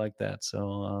looking like that.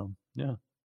 So yeah.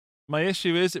 My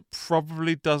issue is it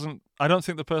probably doesn't. I don't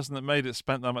think the person that made it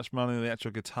spent that much money on the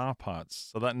actual guitar parts.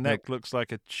 So that neck looks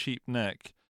like a cheap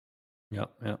neck. Yeah.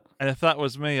 And if that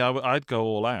was me, I'd go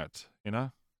all out.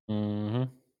 Mm-hmm.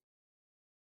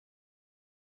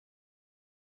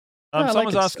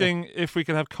 Someone's asking if we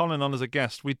could have Colin on as a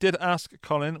guest. We did ask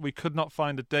Colin. We could not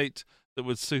find a date that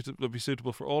would be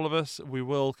suitable for all of us. We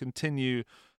will continue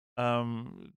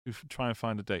to try and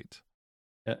find a date.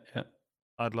 Yeah, yeah.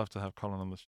 I'd love to have Colin on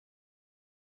the show.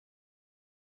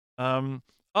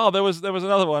 There was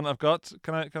another one I've got.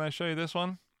 Can I show you this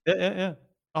one? Yeah.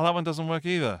 Oh, that one doesn't work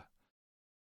either.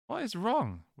 What is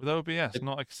wrong with OBS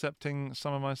not accepting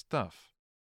some of my stuff?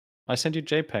 I sent you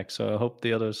JPEG, so I hope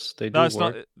the others they do No, it's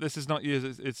work. not. This is not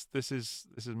yours. This is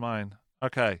mine.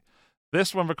 Okay,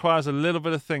 this one requires a little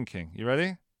bit of thinking. You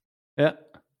ready? Yeah.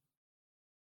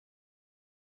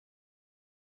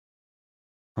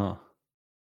 Huh.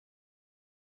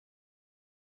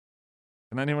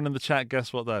 Can anyone in the chat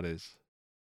guess what that is?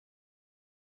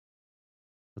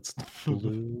 That's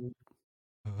blue.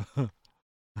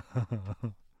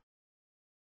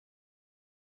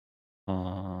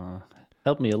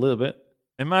 Help me a little bit.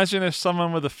 Imagine if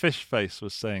someone with a fish face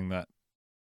was saying that.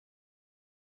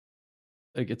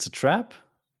 Like it's a trap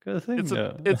kind of thing.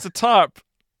 It's a tarp.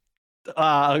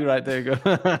 Right, there you go.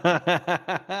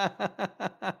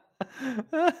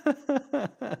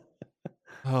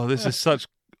 Oh, this is such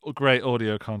great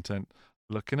audio content.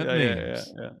 Looking at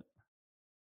memes. Yeah.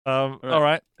 All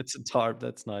right. It's a tarp.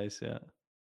 That's nice. Yeah.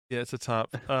 Yeah, it's a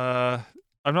tarp. I'm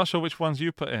not sure which ones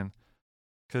you put in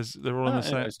because they're all in the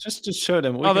same. Anyways, just show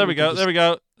them. There we go. There we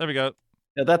go.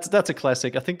 Yeah, that's a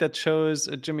classic. I think that shows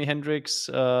Jimi Hendrix,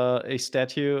 a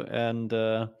statue, and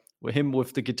him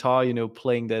with the guitar,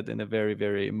 playing that in a very,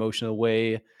 very emotional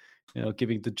way,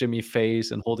 giving the Jimmy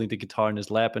face and holding the guitar in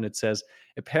his lap. And it says,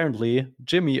 apparently,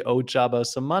 Jimmy owed Jabba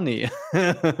some money.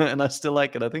 And I still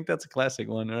like it. I think that's a classic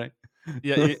one, right?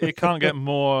 Yeah, it can't get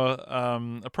more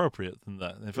appropriate than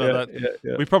that. In fact,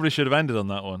 we probably should have ended on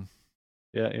that one.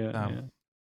 Yeah.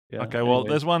 Okay, well,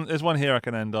 there's one here I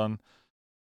can end on.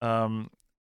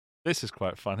 This is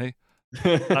quite funny.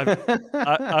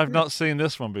 I've not seen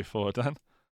this one before, Dan.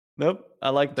 Nope, I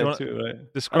like that too.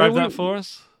 Right? Describe that for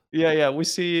us. Yeah. We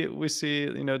see,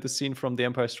 the scene from The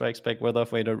Empire Strikes Back where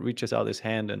Darth Vader reaches out his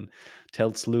hand and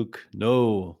tells Luke,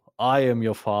 "No, I am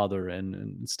your father." And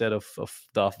instead of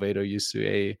Darth Vader, you see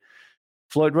a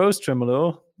Floyd Rose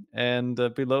tremolo, and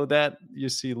below that you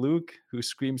see Luke who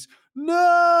screams,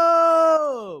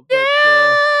 "No!"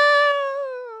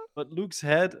 But Luke's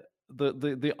head,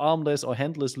 the armless or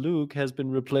handless Luke, has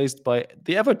been replaced by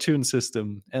the Evertune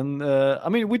system. And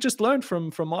we just learned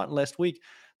from Martin last week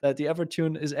that the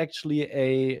Evertune is actually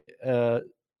a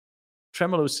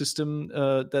tremolo system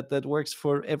that works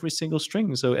for every single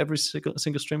string. So every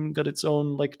single string got its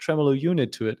own like tremolo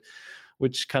unit to it,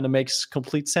 which kind of makes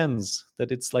complete sense.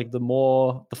 That it's like the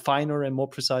finer and more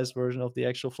precise version of the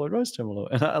actual Floyd Rose tremolo,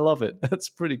 and I love it. That's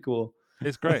pretty cool.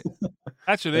 It's great.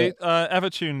 Actually,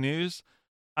 Evertune news.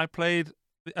 I played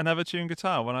an Evertune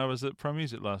guitar when I was at Pro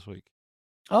Music last week.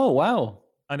 Oh, wow.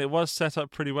 And it was set up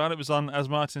pretty well. It was on, as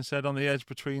Martin said, on the edge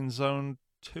between zone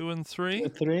 2 and 3.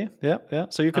 3, yeah.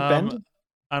 So you could bend?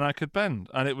 And I could bend.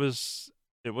 And it was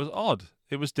odd.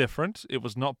 It was different. It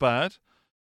was not bad.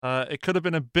 It could have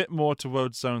been a bit more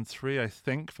towards zone 3, I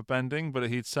think, for bending, but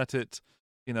he'd set it,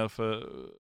 for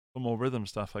more rhythm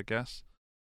stuff, I guess.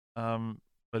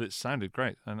 But it sounded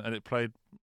great, and it played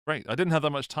great. I didn't have that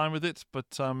much time with it,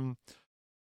 but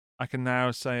I can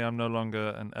now say I'm no longer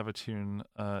an Evertune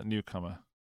newcomer.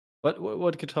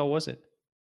 What guitar was it?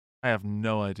 I have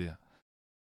no idea.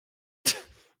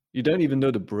 You don't even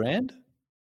know the brand?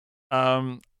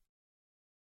 No.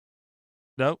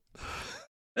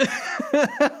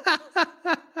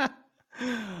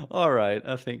 All right,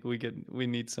 I think we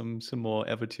need some more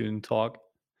Evertune talk.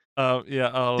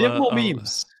 Yeah, I'll do you have more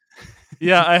memes?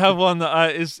 Yeah, I have one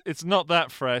that it's not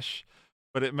that fresh,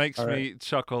 but it makes me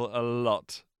chuckle a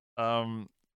lot.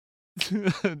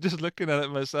 Just looking at it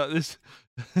myself,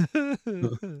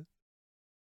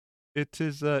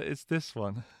 it's this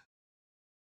one.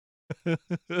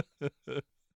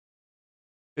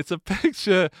 It's a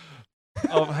picture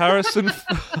of Harrison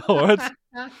Ford.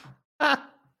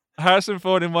 Harrison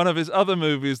Ford in one of his other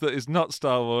movies that is not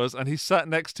Star Wars, and he's sat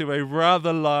next to a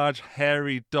rather large,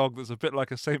 hairy dog that's a bit like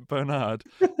a Saint Bernard.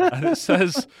 And it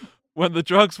says, "When the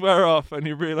drugs wear off and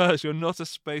you realize you're not a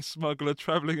space smuggler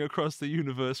traveling across the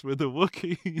universe with a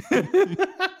Wookiee."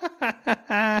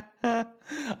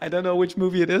 I don't know which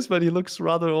movie it is, but he looks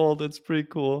rather old. It's pretty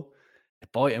cool.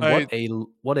 Boy, and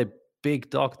what a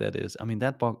big dog that is. I mean,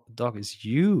 that dog is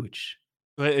huge.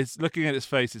 It's looking at his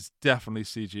face, it's definitely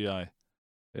CGI.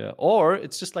 Yeah, or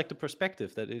it's just like the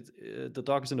perspective that the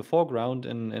dog is in the foreground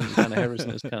and kind of Harrison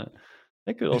is kind of.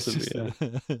 That could also be.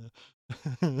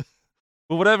 Yeah.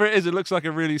 Well, whatever it is, it looks like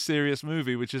a really serious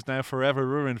movie, which is now forever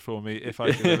ruined for me if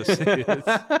I could ever see it.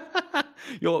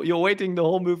 You're waiting the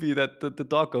whole movie that the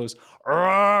dog goes.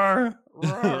 Roar,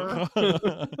 roar.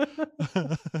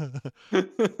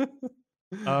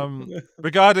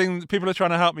 Regarding people are trying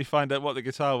to help me find out what the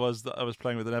guitar was that I was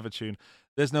playing with an Evertune.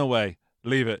 There's no way.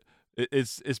 Leave it.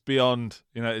 It's beyond.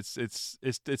 It's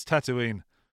Tatooine.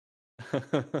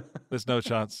 There's no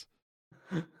chance.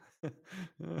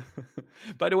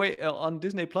 By the way, on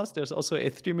Disney Plus, there's also a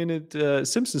 3-minute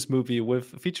Simpsons movie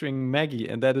featuring Maggie,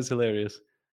 and that is hilarious.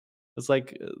 It's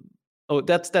like,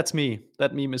 that's me.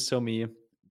 That meme is so me.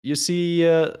 You see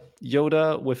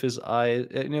Yoda with his eye.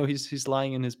 He's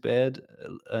lying in his bed,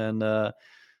 and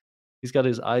he's got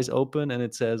his eyes open, and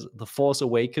it says "The Force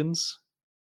Awakens."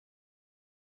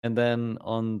 And then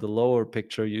on the lower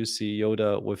picture, you see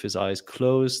Yoda with his eyes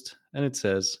closed, and it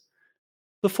says,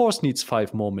 "The Force needs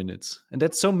 5 more minutes." And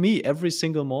that's so me every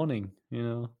single morning,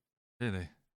 Really?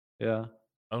 Yeah.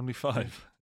 Only 5.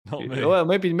 Not me. Well,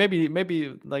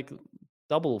 maybe like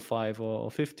double 5 or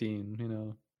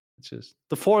 15, It's just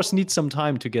the Force needs some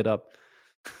time to get up.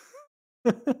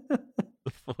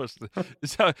 The Force.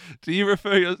 Do you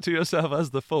refer to yourself as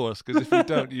the Force? Because if you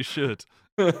don't, you should.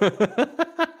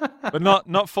 But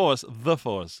not Force, the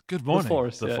Force. Good morning. The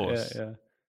Force. The Force.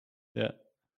 Yeah.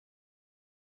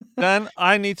 Dan,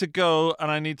 I need to go and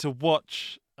I need to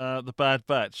watch The Bad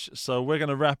Batch. So we're going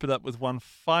to wrap it up with one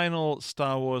final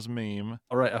Star Wars meme.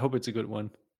 All right, I hope it's a good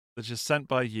one. That's just sent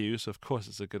by you, so of course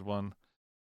it's a good one.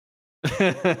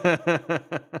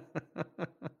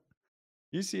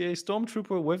 You see a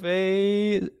stormtrooper with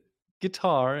a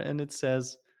guitar, and it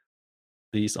says,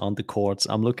 "These aren't the chords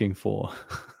I'm looking for."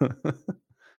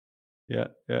 Yeah.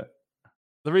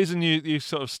 The reason you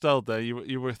sort of stalled there,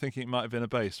 you were thinking it might have been a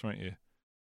bass, weren't you?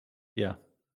 Yeah.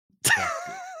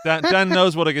 Dan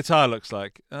knows what a guitar looks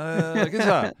like.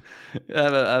 Guitar.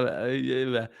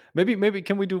 Maybe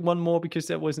can we do one more, because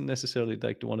that wasn't necessarily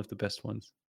like one of the best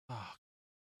ones. Oh,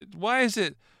 why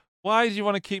do you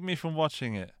want to keep me from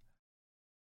watching it?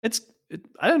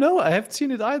 I don't know. I haven't seen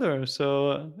it either,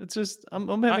 so it's just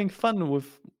I'm having fun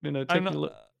with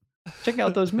checking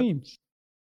out those memes.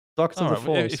 Doctor the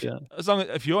Force. As long as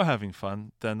if you're having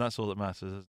fun, then that's all that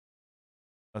matters.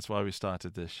 That's why we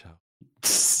started this show.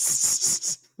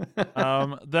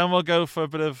 Then we'll go for a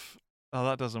bit of. Oh,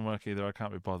 that doesn't work either. I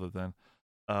can't be bothered then.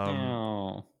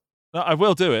 No, I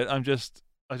will do it. I just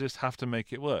have to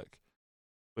make it work,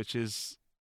 which is,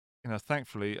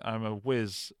 thankfully I'm a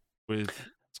whiz with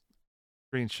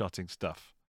screenshotting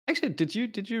stuff. Actually, did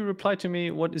you reply to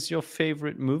me? What is your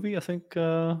favorite movie? I think.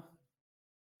 Did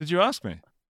you ask me?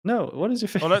 No. What is your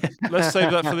favorite? Well, let's save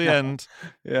that for the end.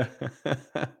 Yeah.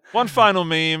 One final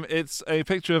meme. It's a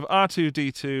picture of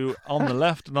R2-D2 on the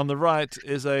left, and on the right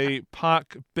is a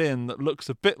park bin that looks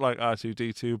a bit like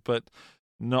R2-D2, but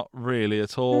not really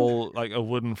at all, like a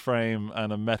wooden frame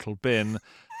and a metal bin.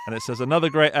 And it says, "Another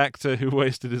great actor who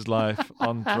wasted his life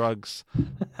on drugs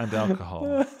and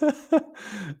alcohol."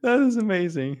 That is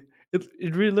amazing.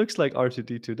 It really looks like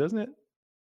R2-D2, doesn't it?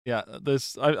 Yeah,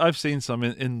 I've seen some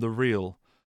in the real.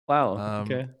 Wow.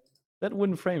 Okay, that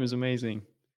wooden frame is amazing.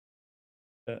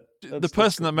 The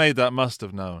person that made that must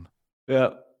have known.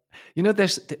 Yeah,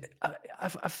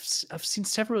 I've seen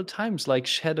several times like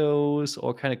shadows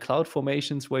or kind of cloud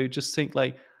formations where you just think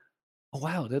like, "Oh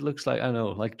wow, that looks like, I don't know,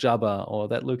 like Jabba, or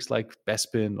that looks like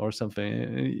Bespin or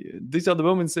something." These are the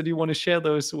moments that you want to share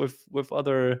those with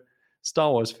other Star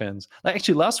Wars fans. Like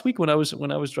actually last week when I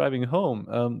was driving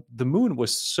home, the moon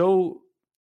was so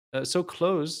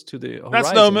close to the horizon.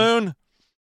 That's no moon.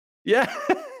 Yeah.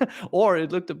 Or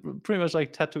it looked pretty much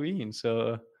like Tatooine.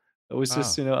 So it was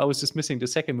just, I was just missing the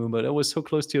second moon, but it was so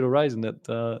close to the horizon that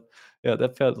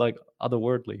that felt like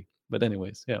otherworldly. But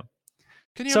anyways, yeah.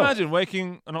 Can you imagine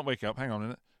not waking up, hang on a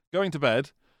minute, going to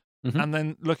bed and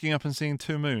then looking up and seeing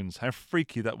 2 moons? How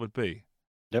freaky that would be.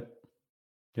 Yep.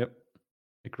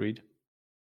 Agreed.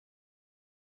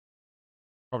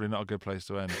 Probably not a good place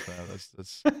to end.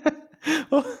 That's...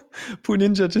 Oh, Pooh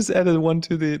Ninja just added one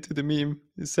to the meme.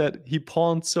 He said he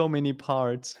pawned so many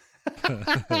parts.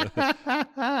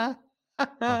 Oh,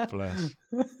 bless.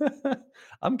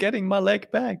 I'm getting my leg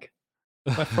back.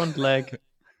 My front leg.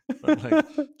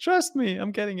 Trust me,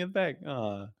 I'm getting it back.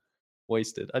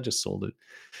 Wasted. I just sold it.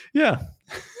 Yeah.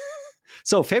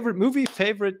 So, favorite movie,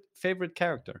 favorite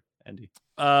character, Andy?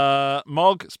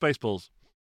 Mog, Spaceballs.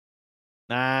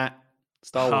 Nah.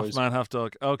 Star Wars. Half man, half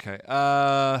dog. Okay.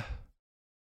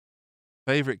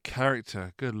 Favorite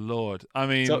character. Good lord. I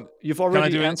mean, so you've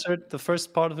already answered the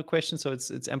first part of the question, so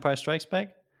it's Empire Strikes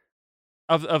Back.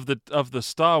 Of the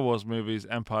Star Wars movies,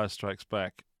 Empire Strikes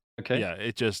Back. Okay. Yeah,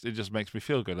 it just makes me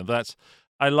feel good, and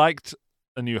I liked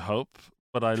A New Hope,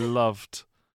 but I loved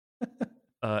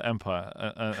Empire,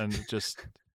 and just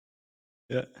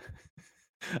yeah.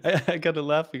 I gotta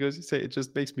laugh because you say it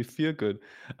just makes me feel good.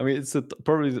 I mean, it's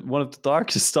probably one of the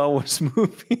darkest Star Wars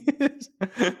movies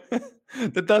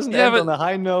that doesn't Yeah, end but on a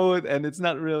high note, and it's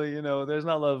not really, there's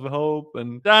not a lot of hope,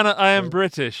 and Dan, I am Yeah.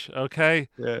 British, okay?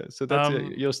 yeah. So that's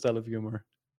Um, your style of humor.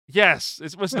 Yes,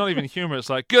 it's not even humor. It's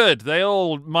like, good, they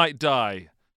all might die.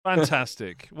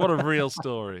 Fantastic. What a real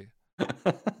story.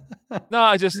 No,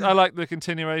 I like the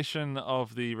continuation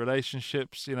of the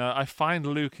relationships. I find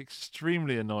Luke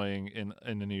extremely annoying in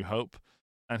A New Hope,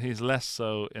 and he's less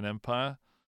so in Empire.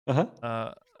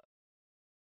 Uh-huh.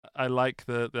 I like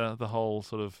the whole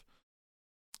sort of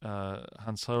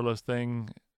Han Solo thing,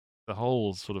 the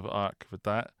whole sort of arc with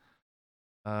that.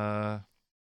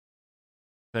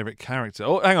 Favorite character?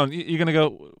 Oh, hang on, you're gonna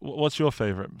go. What's your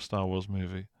favorite Star Wars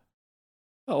movie?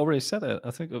 I already said it.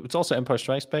 I think it's also Empire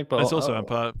Strikes Back, but It's also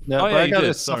Empire. Yeah, Oh but yeah, I you got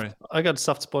did. Sorry. I got a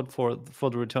soft spot for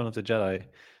the Return of the Jedi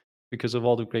because of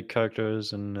all the great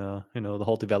characters and the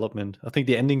whole development. I think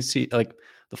the ending like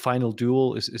the final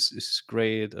duel is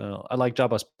great. I like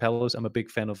Jabba's palace. I'm a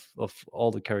big fan of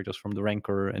all the characters from the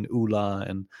Rancor and Ula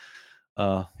and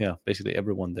basically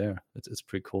everyone there. It's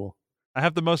pretty cool. I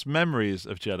have the most memories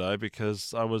of Jedi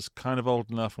because I was kind of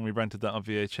old enough when we rented that on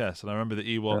VHS, and I remember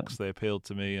the Ewoks. They appealed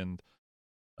to me, and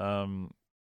so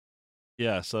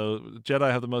Jedi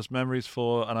I have the most memories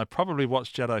for, and I probably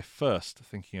watched Jedi first,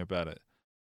 thinking about it.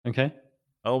 Okay.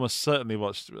 I almost certainly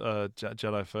watched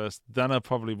Jedi first. Then I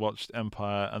probably watched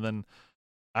Empire, and then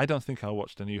I don't think I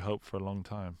watched A New Hope for a long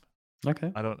time.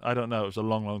 Okay. I don't know. It was a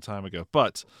long, long time ago.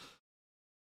 But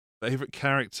favorite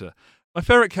character. My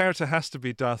favorite character has to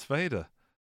be Darth Vader.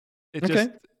 He's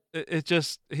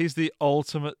the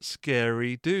ultimate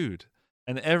scary dude.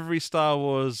 And every Star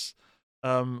Wars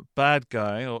bad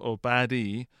guy or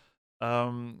baddie,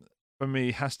 for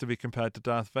me, has to be compared to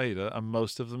Darth Vader, and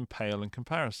most of them pale in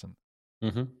comparison.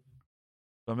 Mm-hmm.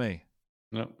 For me.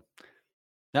 No.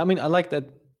 I mean, I like that,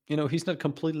 he's not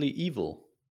completely evil,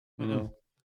 And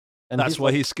that's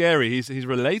why he's scary. He's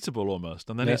relatable almost.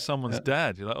 And then he's someone's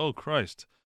dad. You're like, oh, Christ.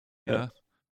 Yeah.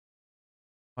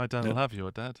 My dad will have your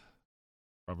dad.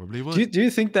 Probably would. Do you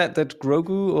think that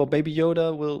Grogu or Baby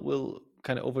Yoda will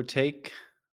kind of overtake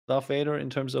Darth Vader in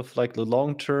terms of like the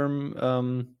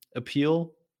long-term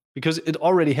appeal? Because it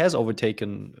already has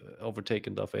overtaken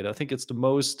Darth Vader. I think it's the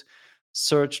most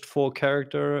searched for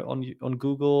character on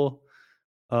Google.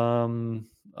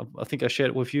 I think I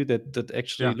shared with you that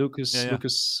actually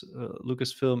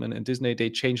Lucasfilm and Disney, they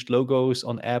changed logos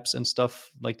on apps and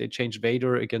stuff. Like they changed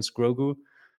Vader against Grogu,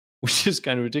 which is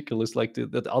kind of ridiculous. Like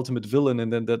that ultimate villain,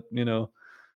 and then that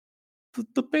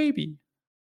the baby.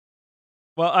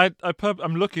 Well,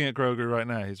 I'm looking at Grogu right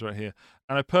now. He's right here,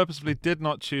 and I purposefully did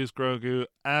not choose Grogu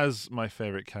as my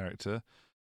favorite character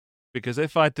because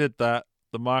if I did that,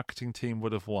 the marketing team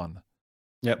would have won.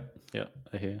 Yep. Yeah,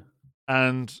 I hear.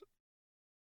 And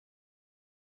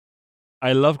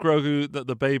I love Grogu,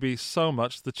 the baby, so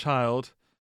much, the child,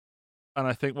 and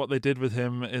I think what they did with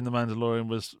him in The Mandalorian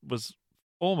was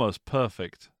almost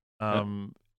perfect.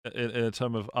 In a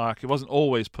term of arc, it wasn't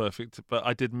always perfect, but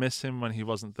I did miss him when he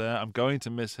wasn't there. I'm going to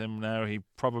miss him now. He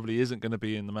probably isn't going to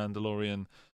be in The Mandalorian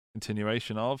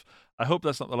continuation of. I hope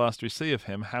that's not the last we see of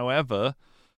him. However,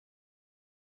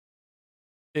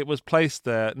 it was placed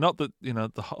there, not that,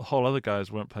 the whole other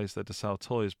guys weren't placed there to sell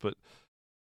toys, but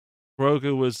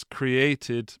Grogu was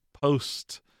created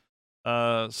post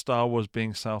Star Wars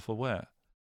being self-aware.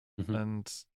 Mm-hmm.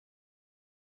 And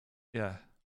yeah.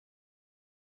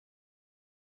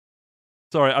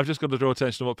 Sorry, I've just got to draw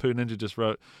attention to what Pooh Ninja just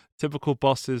wrote. Typical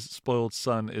boss's spoiled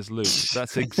son is Luke.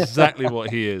 That's exactly what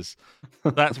he is.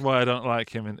 That's why I don't like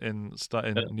him in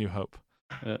New Hope.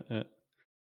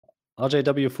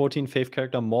 RJW14 fave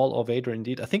character Maul or Vader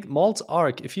indeed. I think Maul's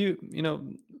arc, if you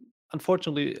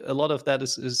unfortunately a lot of that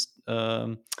is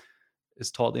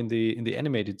taught in the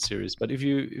animated series. But if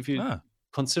you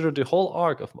consider the whole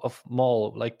arc of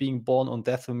Maul, like being born on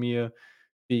Dathomir,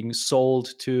 being sold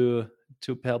to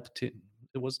Palpatine.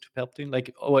 It was to Palpatine,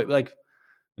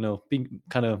 being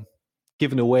kind of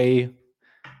given away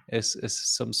as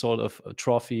some sort of a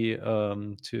trophy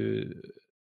to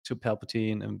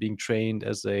Palpatine, and being trained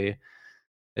as a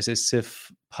Sith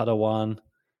Padawan,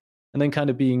 and then kind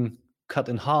of being cut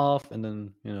in half, and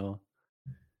then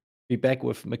be back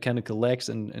with mechanical legs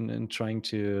and trying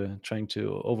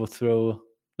to overthrow.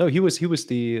 No, he was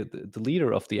the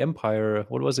leader of the Empire.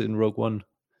 What was it in Rogue One?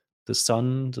 The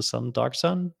sun, Dark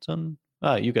Sun.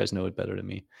 You guys know it better than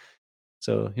me.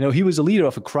 So he was a leader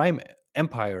of a crime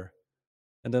empire,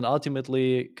 and then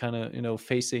ultimately kind of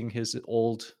facing his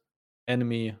old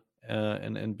enemy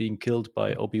and being killed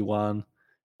by Obi-Wan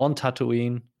on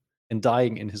Tatooine, and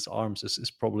dying in his arms is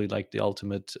probably like the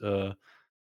ultimate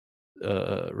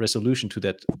resolution to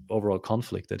that overall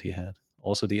conflict that he had.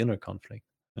 Also the inner conflict.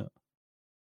 Yeah.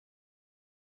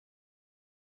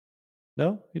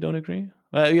 No, you don't agree?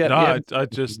 I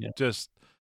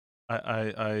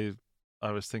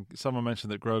was thinking. Someone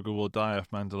mentioned that Grogu will die if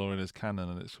Mandalorian is canon,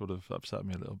 and it sort of upset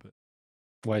me a little bit.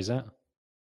 Why is that?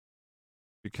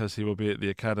 Because he will be at the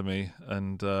academy,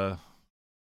 and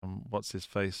what's his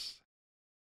face?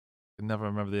 I can never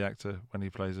remember the actor when he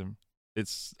plays him.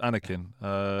 It's Anakin.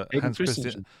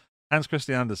 Hans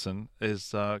Christian Andersen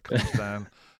is comes down,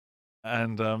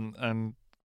 and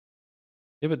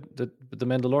yeah, but the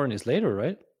Mandalorian is later,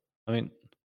 right? I mean,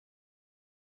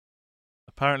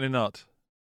 apparently not.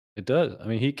 It does. I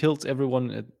mean, he kills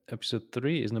everyone at episode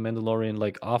 3. Isn't the Mandalorian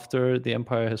like after the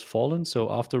Empire has fallen?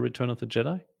 So after Return of the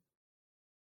Jedi?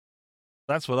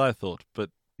 That's what I thought,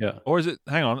 but yeah. Or is it?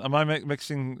 Hang on, am I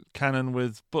mixing canon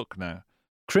with book now?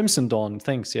 Crimson Dawn.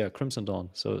 Thanks. Yeah, Crimson Dawn.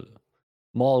 So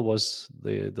Maul was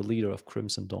the leader of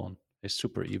Crimson Dawn, a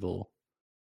super evil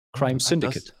crime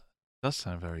syndicate. Does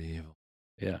sound very evil.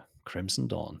 Yeah, Crimson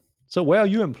Dawn. So where are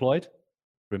you employed?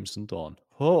 Crimson Dawn.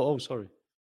 Oh, sorry.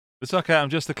 It's okay. I'm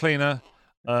just a cleaner.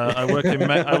 I work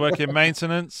in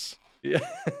maintenance. Yeah.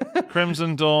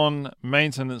 Crimson Dawn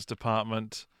maintenance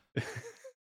department.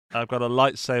 I've got a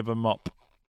lightsaber mop.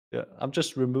 Yeah, I'm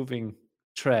just removing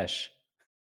trash.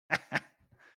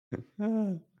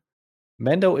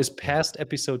 Mando is past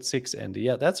episode 6, Andy.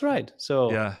 Yeah, that's right.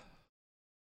 So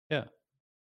yeah,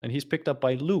 and he's picked up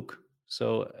by Luke.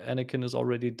 So Anakin is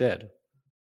already dead.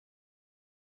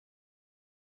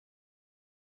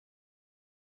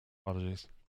 Apologies.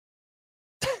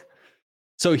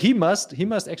 So he must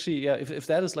actually, yeah. If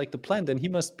that is like the plan, then he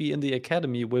must be in the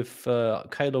academy with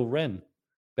Kylo Ren,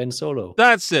 Ben Solo.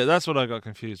 That's it. That's what I got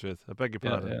confused with. I beg your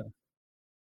pardon. Yeah.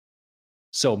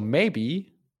 So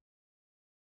maybe,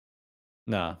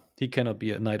 nah, he cannot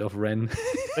be a Knight of Ren.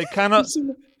 They cannot.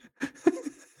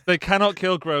 They cannot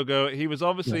kill Grogu. He was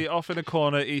obviously off in a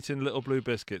corner eating little blue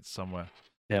biscuits somewhere.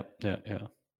 Yeah.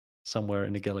 Somewhere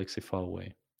in a galaxy far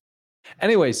away.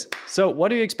 Anyways, so what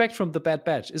do you expect from The Bad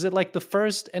Batch? Is it like the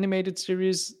first animated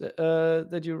series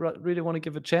that you really want to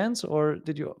give a chance, or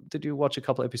did you watch a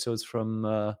couple episodes from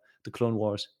the Clone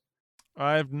Wars?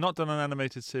 I've not done an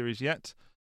animated series yet.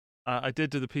 I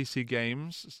did do the PC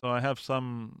games, so I have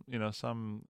some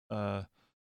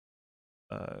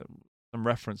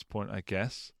reference point, I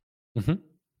guess. Mm-hmm.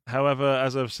 However,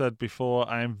 as I've said before,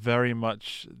 I am very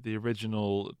much the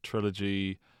original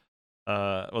trilogy.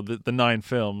 Or the 9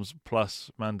 films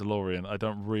plus Mandalorian. I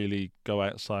don't really go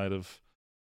outside of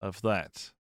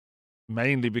that,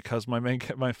 mainly because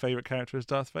my favorite character is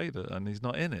Darth Vader, and he's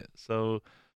not in it. So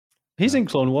he's in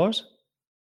Clone Wars.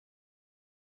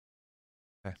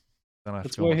 Okay, then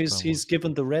that's where he's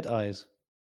given the red eyes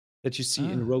that you see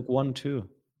in Rogue One too,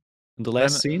 in the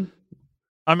last scene.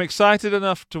 I'm excited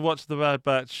enough to watch The Bad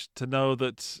Batch to know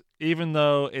that even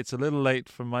though it's a little late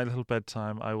for my little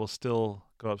bedtime, I will still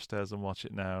go upstairs and watch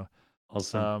it now.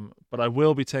 Awesome. But I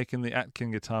will be taking the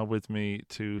Atkin guitar with me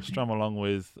to strum along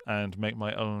with and make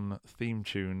my own theme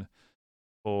tune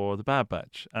for The Bad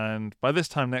Batch. And by this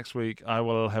time next week, I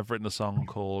will have written a song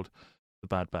called The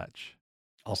Bad Batch.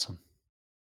 Awesome.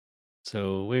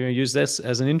 So we're going to use this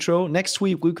as an intro. Next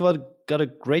week, we've got a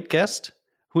great guest.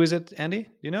 Who is it, Andy? Do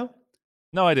you know?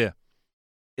 No idea.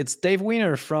 It's Dave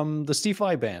Weiner from the Steve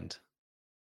Vai Band.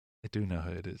 I do know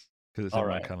who it is because it's in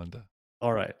my calendar.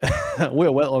 All right.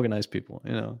 We're well-organized people,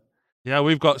 you know. Yeah,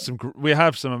 we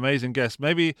have some amazing guests.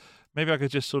 Maybe I could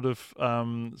just sort of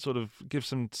give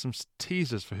some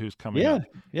teasers for who's coming up.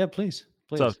 Yeah, please.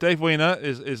 So Dave Weiner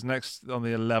is next on the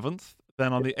 11th.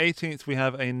 Then on the 18th, we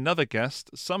have another guest,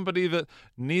 somebody that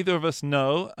neither of us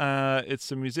know.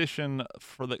 It's a musician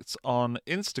that's on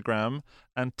Instagram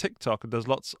and TikTok and does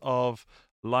lots of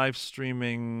live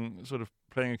streaming, sort of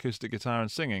playing acoustic guitar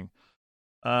and singing.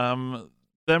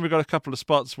 Then we've got a couple of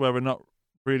spots where we're not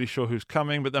really sure who's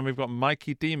coming, but then we've got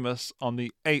Mikey Demas on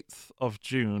the 8th of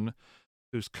June,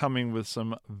 who's coming with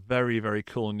some very, very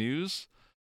cool news.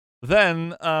 Then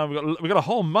we got a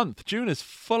whole month. June is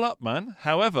full up, man.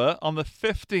 However, on the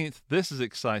 15th, this is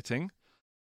exciting.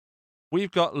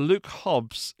 We've got Luke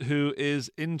Hobbs, who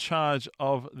is in charge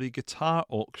of the guitar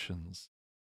auctions.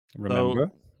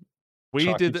 Remember? So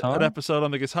we did an episode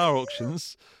on the guitar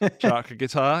auctions. Chaka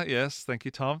Guitar, yes. Thank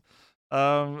you, Tom.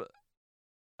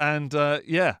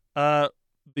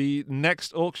 The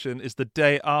next auction is the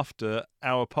day after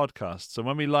our podcast. So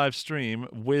when we live stream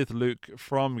with Luke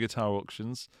from Guitar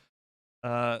Auctions,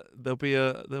 there'll be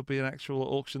an actual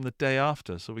auction the day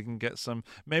after, so we can get some.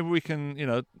 Maybe we can,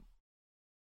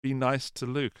 be nice to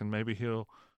Luke, and maybe he'll,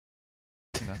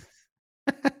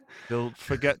 he'll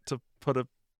forget to put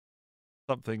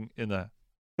something in there.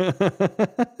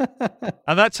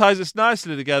 And that ties us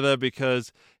nicely together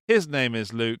because his name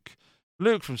is Luke.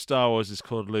 Luke from Star Wars is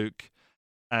called Luke,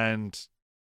 and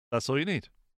that's all you need.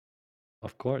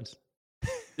 Of course.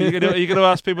 Are you going to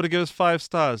ask people to give us 5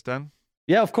 stars, Dan?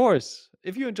 Yeah, of course.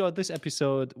 If you enjoyed this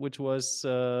episode, which was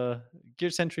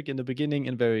gear-centric in the beginning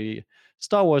and very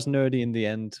Star Wars nerdy in the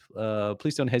end,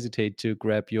 please don't hesitate to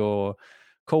grab your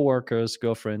coworkers,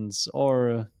 girlfriends,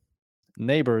 or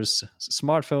neighbors'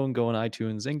 smartphone, go on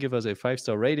iTunes, and give us a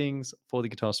 5-star ratings for the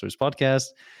Guitar Stories podcast.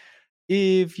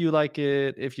 If you like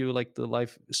it, if you like the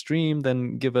live stream,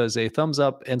 then give us a thumbs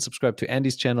up and subscribe to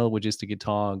Andy's channel, which is the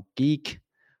Guitar Geek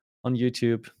on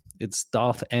YouTube. It's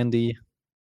Darth Andy.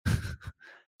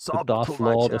 The Darth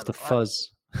Lord of the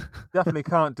Fuzz. Definitely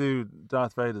can't do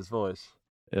Darth Vader's voice.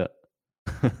 Yeah.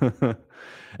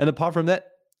 And apart from that,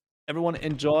 everyone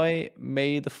enjoy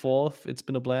May the 4th. It's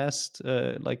been a blast.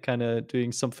 Like kind of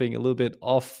doing something a little bit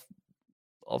off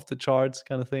the charts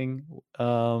kind of thing.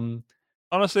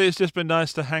 Honestly, it's just been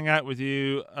nice to hang out with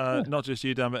you, not just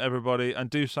you, Dan, but everybody, and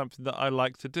do something that I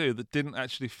like to do that didn't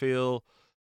actually feel...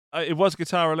 it was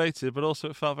guitar related, but also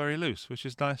it felt very loose, which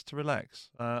is nice to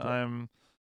relax. I'm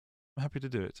happy to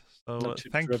do it. So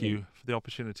thank you for the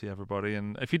opportunity, everybody.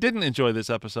 And if you didn't enjoy this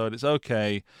episode, it's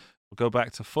okay. We'll go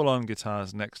back to full-on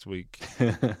guitars next week.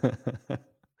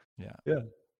 Yeah.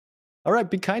 All right.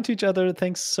 Be kind to each other.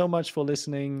 Thanks so much for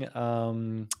listening.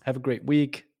 Have a great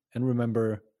week. And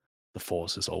remember, the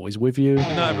Force is always with you.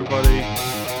 Good night,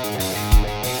 everybody.